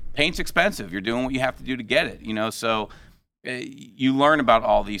 paint's expensive. You're doing what you have to do to get it, so you learn about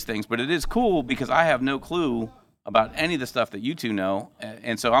all these things, but it is cool because I have no clue about any of the stuff that you two know.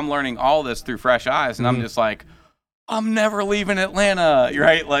 And so I'm learning all this through fresh eyes, and I'm just like, I'm never leaving Atlanta,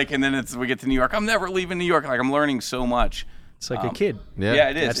 right? Like, and then we get to New York. I'm never leaving New York. Like, I'm learning so much. It's like a kid. Yeah,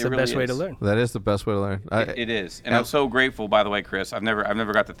 it is. That's it the really best way is. to learn. That is the best way to learn. It is. And I'm so grateful, by the way, Chris. I've never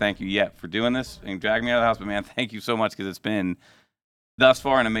got to thank you yet for doing this and dragging me out of the house. But, man, thank you so much, because it's been thus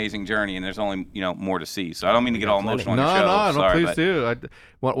far an amazing journey, and there's only more to see. So I don't mean to get all emotional on your show. No, please do.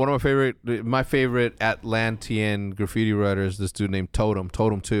 One of my favorite Atlantean graffiti writers, this dude named Totem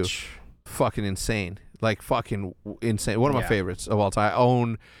 2. Fucking insane. Like, fucking insane. One of my favorites of all time. I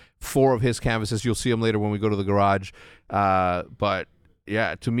own 4 of his canvases. You'll see them later when we go to the garage. But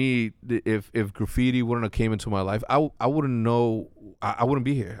yeah, to me, if graffiti wouldn't have came into my life, I wouldn't know. I wouldn't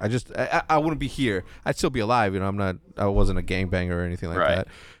be here. I wouldn't be here. I'd still be alive. I wasn't a gangbanger or anything like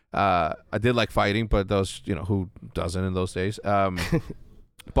that. I did like fighting, but those, who doesn't in those days?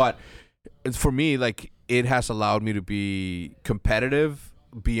 But for me, like, it has allowed me to be competitive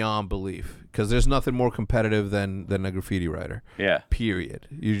beyond belief, because there's nothing more competitive than a graffiti writer. Yeah. Period.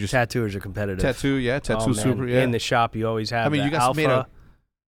 You just Tattooers are competitive. Tattoo super. Yeah. In the shop, you always have. You guys alpha. made a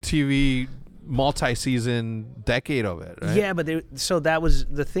TV multi-season decade of it, right? Yeah, but so that was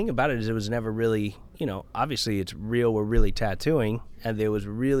the thing about it, is it was never really, obviously it's real. We're really tattooing, and there was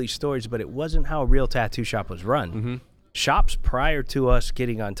really stories, but it wasn't how a real tattoo shop was run. Mm-hmm. Shops prior to us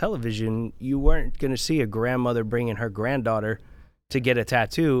getting on television, you weren't going to see a grandmother bringing her granddaughter to get a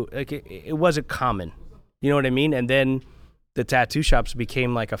tattoo. Like, it wasn't common. You know what I mean? And then the tattoo shops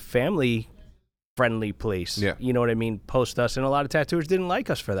became like a family-friendly place. Yeah. You know what I mean? Post us, and a lot of tattooers didn't like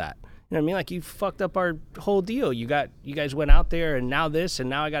us for that. You know what I mean? Like, you fucked up our whole deal. You guys went out there, and now this, and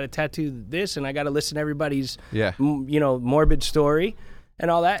now I got to tattoo this, and I got to listen to everybody's, morbid story and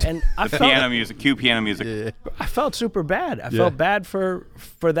all that. And I felt piano music, cue piano music. Yeah. I felt super bad. I felt bad for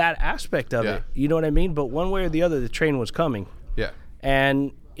that aspect of it. You know what I mean? But one way or the other, the train was coming. Yeah.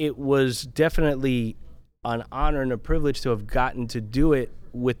 And it was definitely an honor and a privilege to have gotten to do it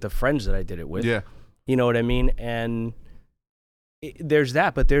with the friends that I did it with. Yeah. You know what I mean? And there's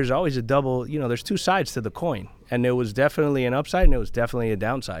that, but there's always a double, there's 2 sides to the coin. And there was definitely an upside, and there was definitely a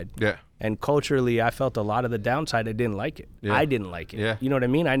downside. Yeah. And culturally, I felt a lot of the downside. I didn't like it. Yeah. I didn't like it. Yeah. You know what I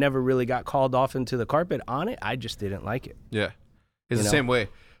mean? I never really got called off into the carpet on it. I just didn't like it. Yeah. It's the same way.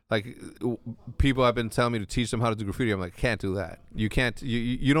 Like, people have been telling me to teach them how to do graffiti. I'm like, can't do that. You can't.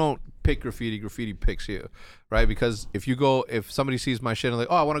 You don't pick graffiti. Graffiti picks you, right? Because if somebody sees my shit and like,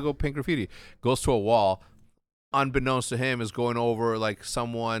 oh, I want to go paint graffiti, goes to a wall, unbeknownst to him, is going over like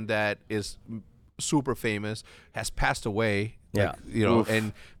someone that is super famous, has passed away. Yeah. Like,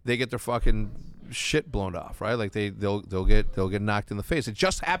 and they get their fucking shit blown off, right? Like they'll get knocked in the face. It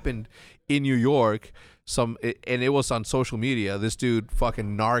just happened in New York. And it was on social media. This dude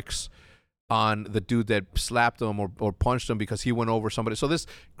fucking narcs on the dude that slapped him or punched him because he went over somebody. So this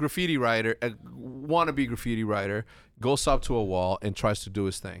graffiti writer, a wannabe graffiti writer, goes up to a wall and tries to do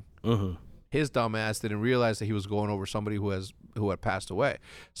his thing. Mm-hmm. His dumb ass didn't realize that he was going over somebody who had passed away.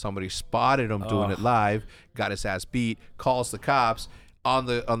 Somebody spotted him doing it live, got his ass beat, calls the cops on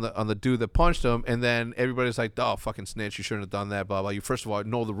the dude that punched him, and then everybody's like, oh, fucking snitch, you shouldn't have done that, blah blah. You first of all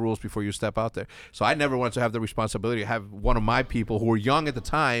know the rules before you step out there. So I never wanted to have the responsibility to have one of my people who were young at the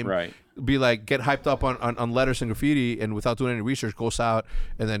time be like, get hyped up on letters and graffiti, and without doing any research goes out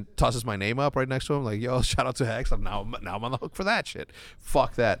and then tosses my name up right next to him like, yo, shout out to Hex. Now I'm on the hook for that shit.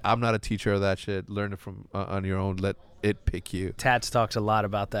 Fuck that. I'm not a teacher of that shit. Learn it from on your own. Let it pick you. Tats talks a lot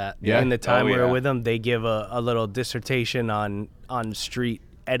about that. Yeah. In the time we were with them, they give a little dissertation on street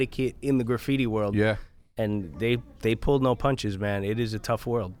etiquette in the graffiti world. Yeah. And they pulled no punches, man. It is a tough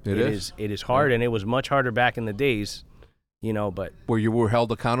world. It is. It is hard, and it was much harder back in the days, but where you were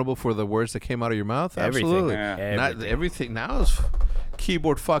held accountable for the words that came out of your mouth. Everything. Absolutely. Yeah. Not everything now is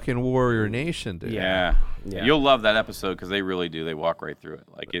keyboard fucking warrior nation, dude. Yeah. You'll love that episode because they really do. They walk right through it.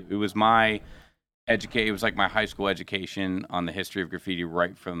 Like it was my it was like my high school education on the history of graffiti,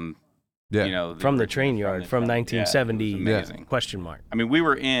 right from from the train yard from 1970. Yeah, amazing. Question mark. I mean, we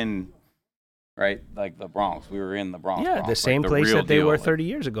were in like the Bronx. We were in the Bronx. Yeah, Bronx, the same like place that they deal, were 30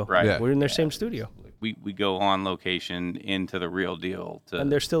 years ago. Right. Yeah. We're in their same studio. We go on location into the real deal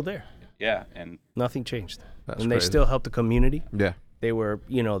And they're still there. Yeah, and nothing changed. That's and they crazy. still help the community. Yeah. They were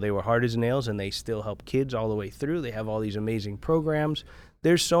hard as nails, and they still help kids all the way through. They have all these amazing programs.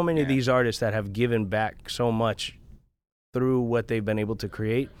 There's so many of these artists that have given back so much through what they've been able to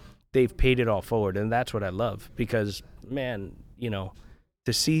create. They've paid it all forward, and that's what I love because, man,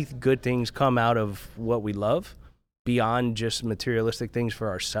 to see good things come out of what we love beyond just materialistic things for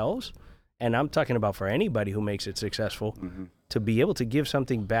ourselves, and I'm talking about for anybody who makes it successful, to be able to give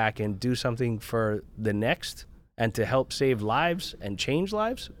something back and do something for the next and to help save lives and change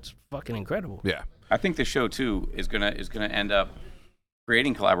lives, it's fucking incredible. Yeah. I think the show too is gonna end up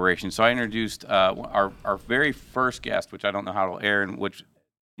creating collaboration. So I introduced our very first guest, which I don't know how it'll air in which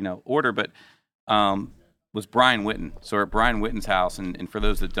order, but was Brian Whitten. So we're at Brian Whitten's house, and for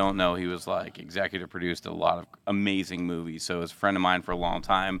those that don't know, he was like executive produced a lot of amazing movies. So as a friend of mine for a long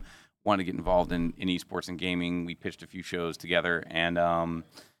time, wanted to get involved in esports and gaming. We pitched a few shows together,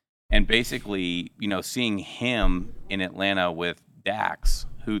 and basically, seeing him in Atlanta with Dax,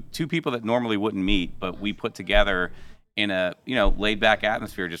 who two people that normally wouldn't meet, but we put together in a laid back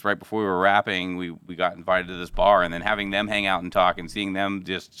atmosphere. Just right before we were wrapping, we got invited to this bar, and then having them hang out and talk, and seeing them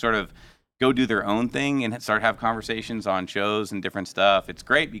just sort of go do their own thing and start have conversations on shows and different stuff. It's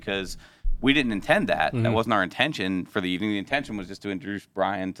great because we didn't intend that. That wasn't our intention for the evening. The intention was just to introduce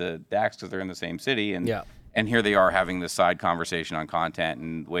Brian to Dax because they're in the same city, and here they are having this side conversation on content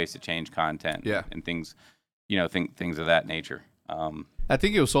and ways to change content, and things, things of that nature. I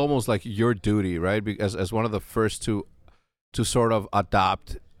think it was almost like your duty, right? Because as one of the first to sort of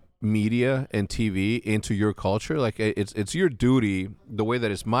adopt media and TV into your culture, like it's your duty, the way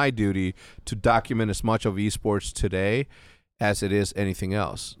that it's my duty to document as much of esports today as it is anything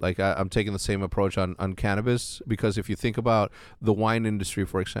else. Like I'm taking the same approach on cannabis, because if you think about the wine industry,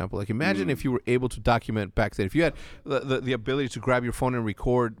 for example, like imagine if you were able to document back then, if you had the ability to grab your phone and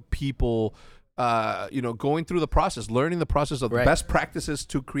record people going through the process, learning the process of the best practices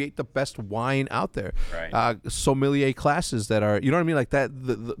to create the best wine out there. Sommelier classes that are, like that,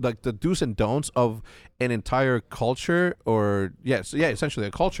 the do's and don'ts of an entire culture, or essentially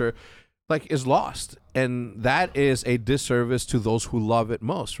a culture, like, is lost. And that is a disservice to those who love it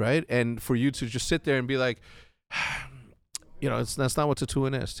most, right? And for you to just sit there and be like, that's not what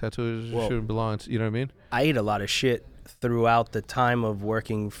tattooing is. Tattoo shouldn't belong to, you know what I mean? I ate a lot of shit throughout the time of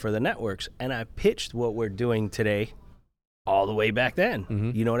working for the networks, and I pitched what we're doing today all the way back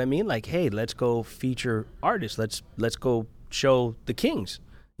then. You know what I mean? Like, hey, let's go feature artists. Let's go show the kings,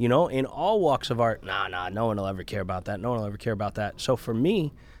 in all walks of art. Nah, no one will ever care about that. No one will ever care about that. So for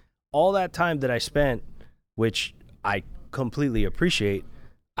me, all that time that I spent, which I completely appreciate,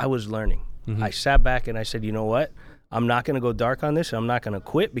 I was learning. I sat back and I said, you know what? I'm not going to go dark on this. I'm not going to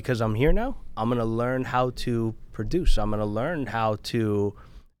quit because I'm here now. I'm going to learn how to produce. I'm going to learn how to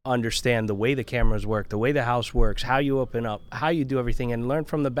understand the way the cameras work, the way the house works, how you open up, how you do everything, and learn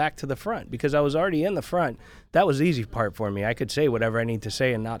from the back to the front. Because I was already in the front. That was the easy part for me. I could say whatever I need to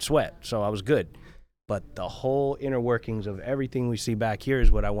say and not sweat. So I was good. But the whole inner workings of everything we see back here is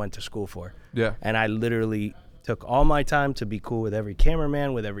what I went to school for. Yeah. And I literally took all my time to be cool with every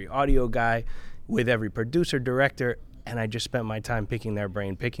cameraman, with every audio guy, with every producer, director, and I just spent my time picking their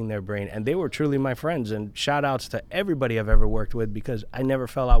brain, and they were truly my friends. And shout outs to everybody I've ever worked with, because I never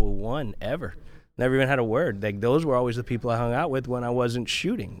fell out with one, ever. Never even had a word. Like, those were always the people I hung out with when I wasn't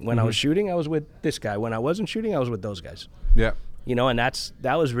shooting. When I was shooting, I was with this guy. When I wasn't shooting, I was with those guys. Yeah. And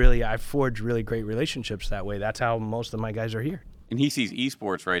that was really, I forged really great relationships that way. That's how most of my guys are here. And he sees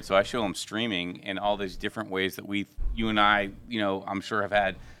esports, right? So I show him streaming and all these different ways that you and I, I'm sure have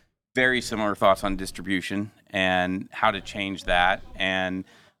had very similar thoughts on distribution and how to change that. And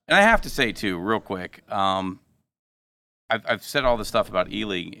I have to say too, real quick, I've said all this stuff about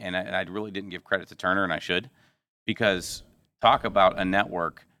E-League, and I really didn't give credit to Turner, and I should, because talk about a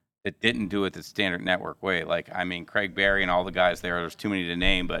network that didn't do it the standard network way. Like, I mean, Craig Barry and all the guys there's too many to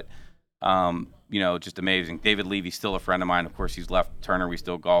name, but just amazing. David Levy's still a friend of mine. Of course, he's left Turner. We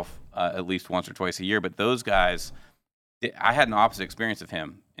still golf at least once or twice a year, but those guys, I had an opposite experience of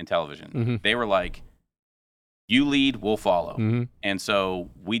him in television. They were like, you lead, we'll follow. And so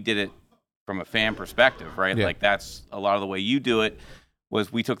we did it from a fan perspective, right? Yeah. Like, that's a lot of the way you do it.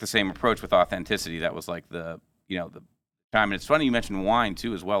 Was we took the same approach with authenticity. That was like the time. And it's funny you mentioned wine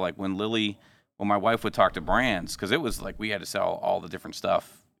too as well. Like when my wife would talk to brands, because it was like we had to sell all the different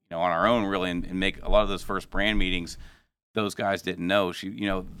stuff on our own really, and make a lot of those first brand meetings. Those guys didn't know.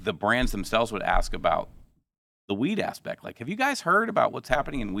 The brands themselves would ask about the weed aspect. Like, have you guys heard about what's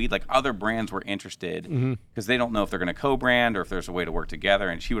happening in weed? Like, other brands were interested because they don't know if they're going to co-brand or if there's a way to work together.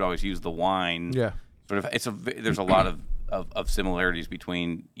 And she would always use the wine. Yeah. Sort of. There's a lot of similarities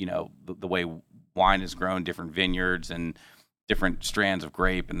between the way wine is grown, different vineyards and different strands of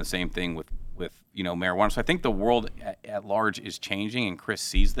grape, and the same thing with marijuana. So I think the world at large is changing, and Chris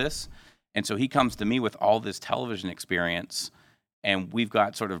sees this, and so he comes to me with all this television experience. And we've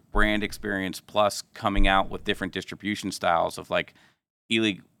got sort of brand experience plus coming out with different distribution styles of like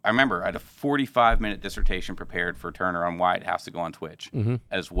E-League. I remember I had a 45-minute dissertation prepared for Turner on why it has to go on Twitch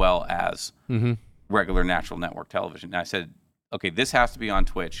as well as regular natural network television. And I said, okay, this has to be on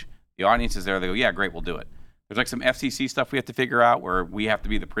Twitch. The audience is there. They go, yeah, great, we'll do it. There's like some FCC stuff we have to figure out where we have to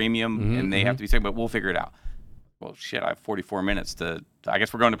be the premium and they have to be second, but we'll figure it out. Well, shit, I have 44 minutes I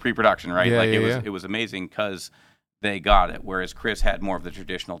guess we're going to pre-production, right? Yeah, It was amazing because they got it. Whereas Chris had more of the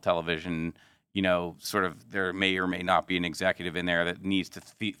traditional television, sort of there may or may not be an executive in there that needs to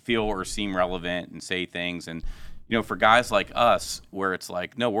feel or seem relevant and say things. And, for guys like us where it's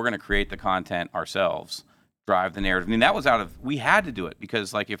like, no, we're going to create the content ourselves, drive the narrative. I mean, we had to do it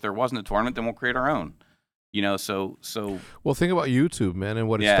because like if there wasn't a tournament, then we'll create our own. So. Well, think about YouTube, man, and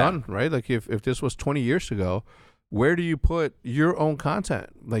what it's done, right? Like if this was 20 years ago, where do you put your own content?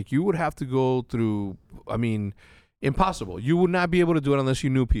 Like you would have to go through, impossible. You would not be able to do it unless you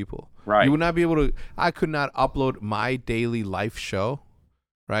knew people. Right. You would not be able to, I could not upload my daily life show,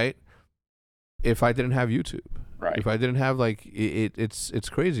 right? If I didn't have YouTube. Right. If I didn't have it's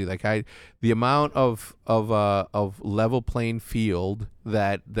crazy. Like the amount of level playing field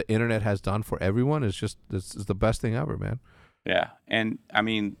that the internet has done for everyone is just it's the best thing ever, man. Yeah, and I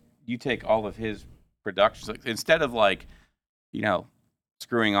mean, you take all of his productions instead of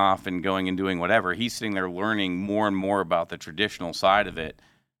screwing off and going and doing whatever. He's sitting there learning more and more about the traditional side of it,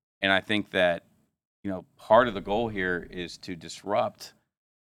 and I think that part of the goal here is to disrupt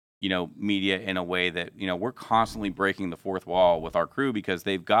media in a way that, we're constantly breaking the fourth wall with our crew because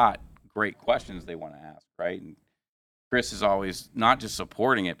they've got great questions they want to ask, right? And Chris is always not just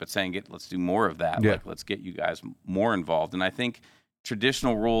supporting it, but saying, let's do more of that. Yeah. Like, let's get you guys more involved. And I think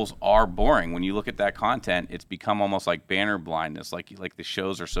traditional rules are boring. When you look at that content, it's become almost like banner blindness, like the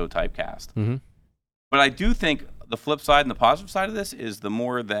shows are so typecast. Mm-hmm. But I do think the flip side and the positive side of this is the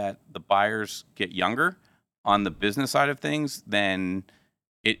more that the buyers get younger on the business side of things, then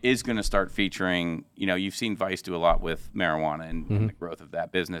it is going to start featuring, you've seen Vice do a lot with marijuana and the growth of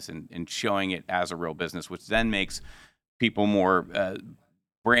that business and showing it as a real business, which then makes people more,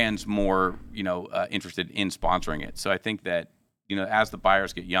 brands more, interested in sponsoring it. So I think that, as the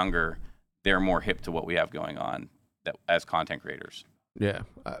buyers get younger, they're more hip to what we have going on as content creators. Yeah.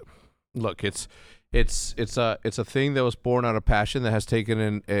 Look, it's a thing that was born out of passion that has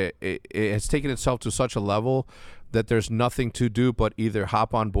taken it has taken itself to such a level that there's nothing to do but either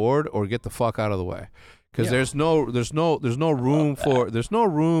hop on board or get the fuck out of the way, because there's no room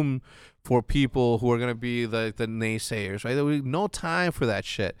for people who are gonna be the naysayers, right? There's no time for that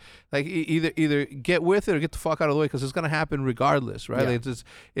shit. Like either get with it or get the fuck out of the way, because it's gonna happen regardless, right? Like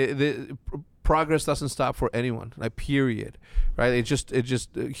the progress doesn't stop for anyone, like period, right? It just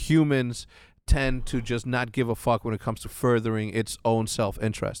humans tend to just not give a fuck when it comes to furthering its own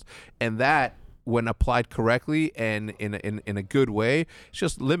self-interest, and that, when applied correctly and in a good way, it's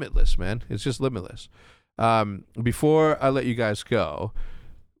just limitless, man. It's just limitless. Before I let you guys go,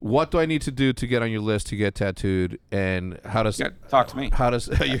 what do I need to do to get on your list to get tattooed? And how does talk to me? How does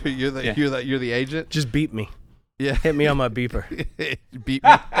you're the agent? Just beep me. Yeah, hit me on my beeper. Beep me.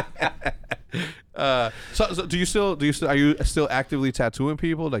 So do you still are you still actively tattooing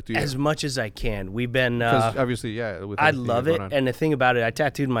people? Like, do you, as much as I can. We've been because obviously, yeah. I love it, and the thing about it, I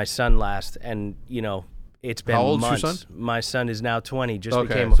tattooed my son last, and it's been How old's months. your son? My son is now 20. Just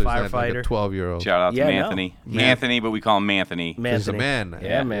okay, became a so firefighter. Like a 12-year-old. Shout out to Anthony. No. Anthony, but we call him Anthony. He's a man.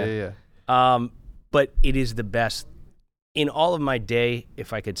 Yeah, man. Yeah. But it is the best in all of my day.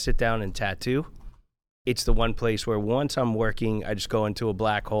 If I could sit down and tattoo, it's the one place where once I'm working, I just go into a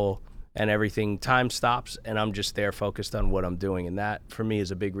black hole and everything, time stops, and I'm just there focused on what I'm doing. And that, for me,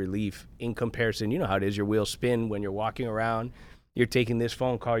 is a big relief in comparison. You know how it is. Your wheels spin when you're walking around. You're taking this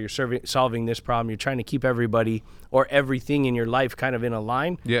phone call. You're solving this problem. You're trying to keep everybody or everything in your life kind of in a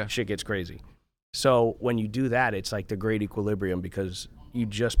line. Yeah. Shit gets crazy. So when you do that, it's like the great equilibrium, because you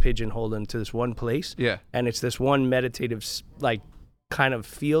just pigeonhole into this one place. Yeah. And it's this one meditative, like, kind of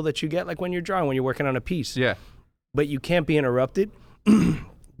feel that you get, like when you're drawing, when you're working on a piece. Yeah. But you can't be interrupted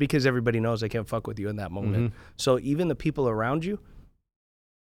because everybody knows they can't fuck with you in that moment. Mm-hmm. So even the people around you,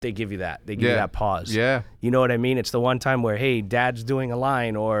 they give you that. They give you that pause. Yeah. You know what I mean? It's the one time where, hey, dad's doing a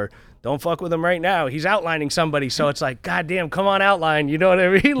line, or don't fuck with him right now. He's outlining somebody. So it's like, God damn, come on, outline. You know what I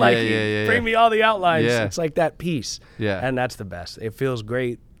mean? Like, bring me all the outlines. Yeah. It's like that piece. Yeah. And that's the best. It feels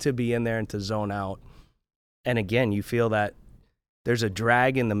great to be in there and to zone out. And again, you feel that there's a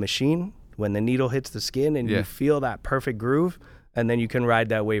drag in the machine when the needle hits the skin, and you feel that perfect groove, and then you can ride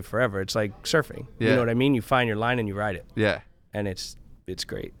that wave forever. It's like surfing. Yeah. You know what I mean? You find your line and you ride it. Yeah. And it's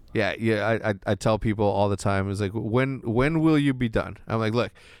great. Yeah. I tell people all the time, it's like, when will you be done? I'm like,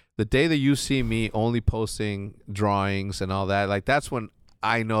 look, the day that you see me only posting drawings and all that, like, that's when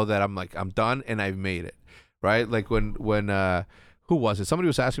I know that I'm done and I've made it, right? Like when who was it? Somebody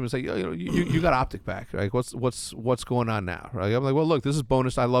was asking me, was like, you got optic back. Like, what's going on now? Right? I'm like, well, look, this is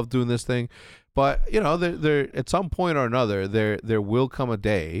bonus. I love doing this thing. But, there at some point or another, there will come a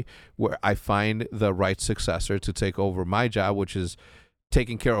day where I find the right successor to take over my job, which is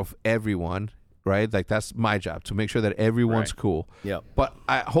taking care of everyone, right? Like, that's my job, to make sure that everyone's cool. Yep. But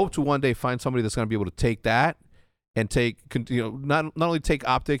I hope to one day find somebody that's going to be able to take that and not only take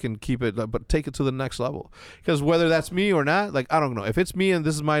optic and keep it, but take it to the next level. Because whether that's me or not, like, I don't know. If it's me and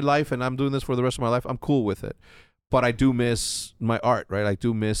this is my life and I'm doing this for the rest of my life, I'm cool with it. But I do miss my art, right? I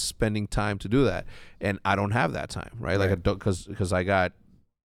do miss spending time to do that, and I don't have that time, right? Like, I don't, because I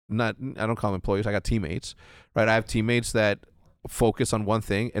don't call them employees. I got teammates, right? I have teammates that focus on one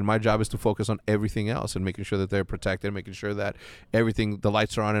thing, and my job is to focus on everything else and making sure that they're protected, making sure that the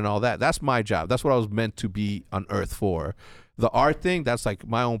lights are on and all that. That's my job. That's what I was meant to be on Earth for. The art thing, that's like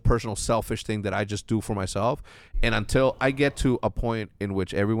my own personal selfish thing that I just do for myself. And until I get to a point in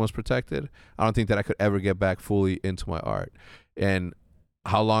which everyone's protected, I don't think that I could ever get back fully into my art. And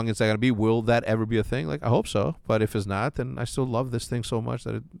how long is that going to be? Will that ever be a thing? Like, I hope so. But if it's not, then I still love this thing so much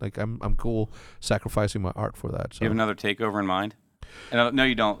that I'm cool sacrificing my art for that. So. Do you have another takeover in mind? No,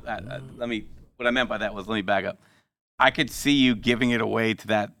 you don't. What I meant by that was, let me back up. I could see you giving it away to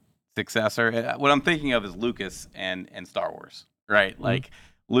that successor. What I'm thinking of is Lucas and Star Wars, right? Mm-hmm. Like,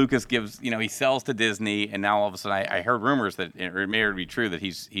 Lucas gives, he sells to Disney, and now all of a sudden I heard rumors that it may be true that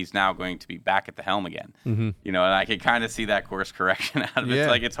he's now going to be back at the helm again. Mm-hmm. And I could kind of see that course correction out of it. It's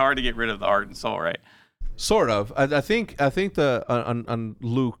like, it's hard to get rid of the heart and soul, right? Sort of. I think the on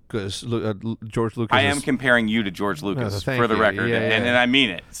Lucas, George Lucas. I am comparing you to George Lucas for the record, and I mean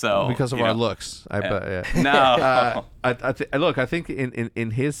it. So because of our looks, I bet. Yeah. No. I think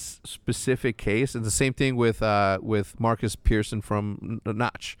in his specific case, and the same thing with Marcus Pearson from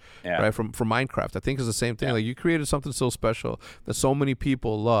Notch, right? From Minecraft. I think it's the same thing. Like, you created something so special that so many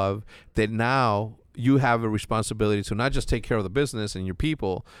people love that now you have a responsibility to not just take care of the business and your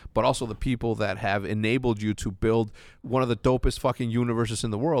people, but also the people that have enabled you to build one of the dopest fucking universes in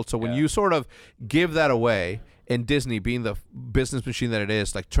the world. So when you sort of give that away, and Disney, being the business machine that it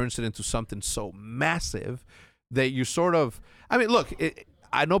is, like, turns it into something so massive that you sort of, I mean, look,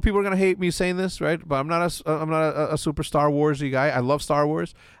 I know people are gonna hate me saying this, right? But I'm not a super Star Warsy guy. I love Star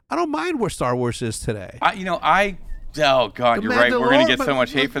Wars. I don't mind where Star Wars is today. Oh, God, you're right. We're going to get so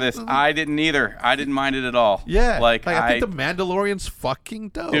much hate for this. I didn't either. I didn't mind it at all. Yeah. Like I think The Mandalorian's fucking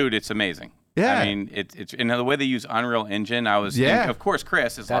dope. Dude, it's amazing. Yeah. I mean, it's and the way they use Unreal Engine, of course,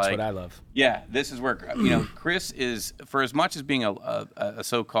 Chris is That's what I love. Yeah, this is where, Chris is, for as much as being a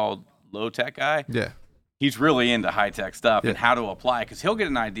so-called low-tech guy, he's really into high-tech stuff and how to apply it, because he'll get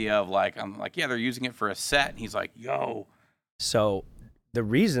an idea of, like, I'm like, they're using it for a set, and he's like, yo. So the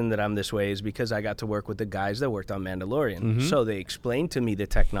reason that I'm this way is because I got to work with the guys that worked on Mandalorian. Mm-hmm. So they explained to me the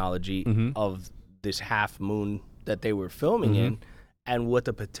technology of this half moon that they were filming in and what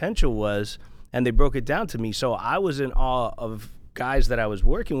the potential was, and they broke it down to me. So I was in awe of guys that I was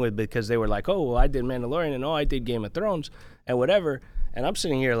working with, because they were like, oh, well, I did Mandalorian, and I did Game of Thrones and whatever. And I'm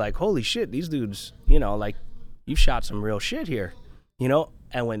sitting here like, holy shit, these dudes, like, you shot some real shit here,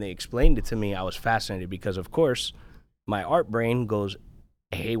 And when they explained it to me, I was fascinated, because, of course, my art brain goes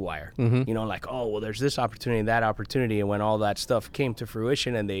haywire, like, oh, well, there's this opportunity and that opportunity. And when all that stuff came to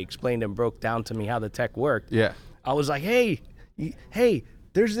fruition and they explained and broke down to me how the tech worked, I was like, hey,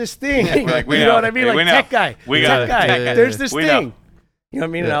 there's this thing. Like, you know what I mean? Like, tech guy, there's this thing. Know. You know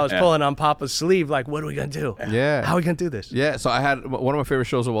what I mean? And I was pulling on Papa's sleeve, like, what are we going to do? Yeah. How are we going to do this? Yeah. So I had one of my favorite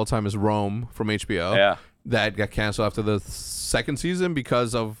shows of all time is Rome from HBO. Yeah. That got canceled after the second season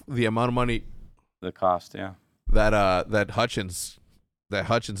because of the amount of money. The cost, that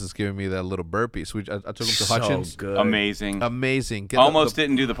Hutchins is giving me that little burpee. So I took him to Hutchins. Good. Amazing. Get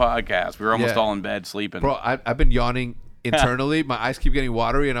didn't do the podcast. We were almost all in bed sleeping. Bro, I've been yawning internally. My eyes keep getting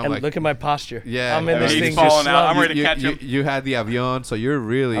watery, and I'm like, look at my posture. Yeah, I'm in this thing falling out. I'm ready to catch him. You had the avion, so you're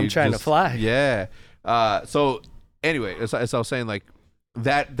really. I'm trying to fly. Yeah. So anyway, as I was saying, like,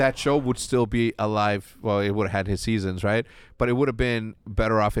 that show would still be alive. Well, it would have had his seasons, right? But it would have been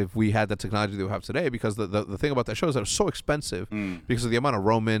better off if we had the technology that we have today, because the thing about that show is that it was so expensive because of the amount of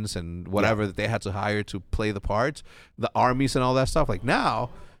Romans and whatever that they had to hire to play the parts, the armies and all that stuff. Like, now,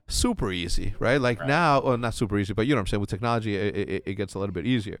 super easy, right? Like, now, well, not super easy, but you know what I'm saying, with technology it gets a little bit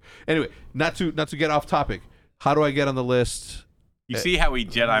easier. Anyway, not to get off topic, how do I get on the list? You see how he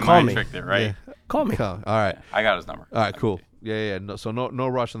Jedi mind tricked it, right? Yeah. Call me. All right. I got his number. All right, cool. Yeah. No, so no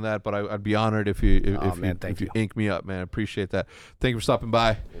rush on that, but I'd be honored if you ink me up, man. Appreciate that. Thank you for stopping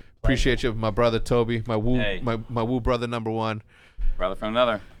by. Appreciate you, my brother Toby, my woo brother number one. Brother from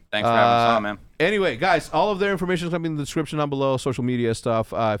another. Thanks for having us on, man. Anyway, guys, all of their information is going to be in the description down below, social media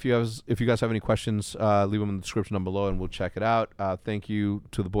stuff. If you guys have any questions, leave them in the description down below, and we'll check it out. Thank you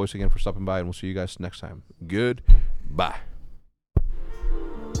to the boys again for stopping by, and we'll see you guys next time. Goodbye.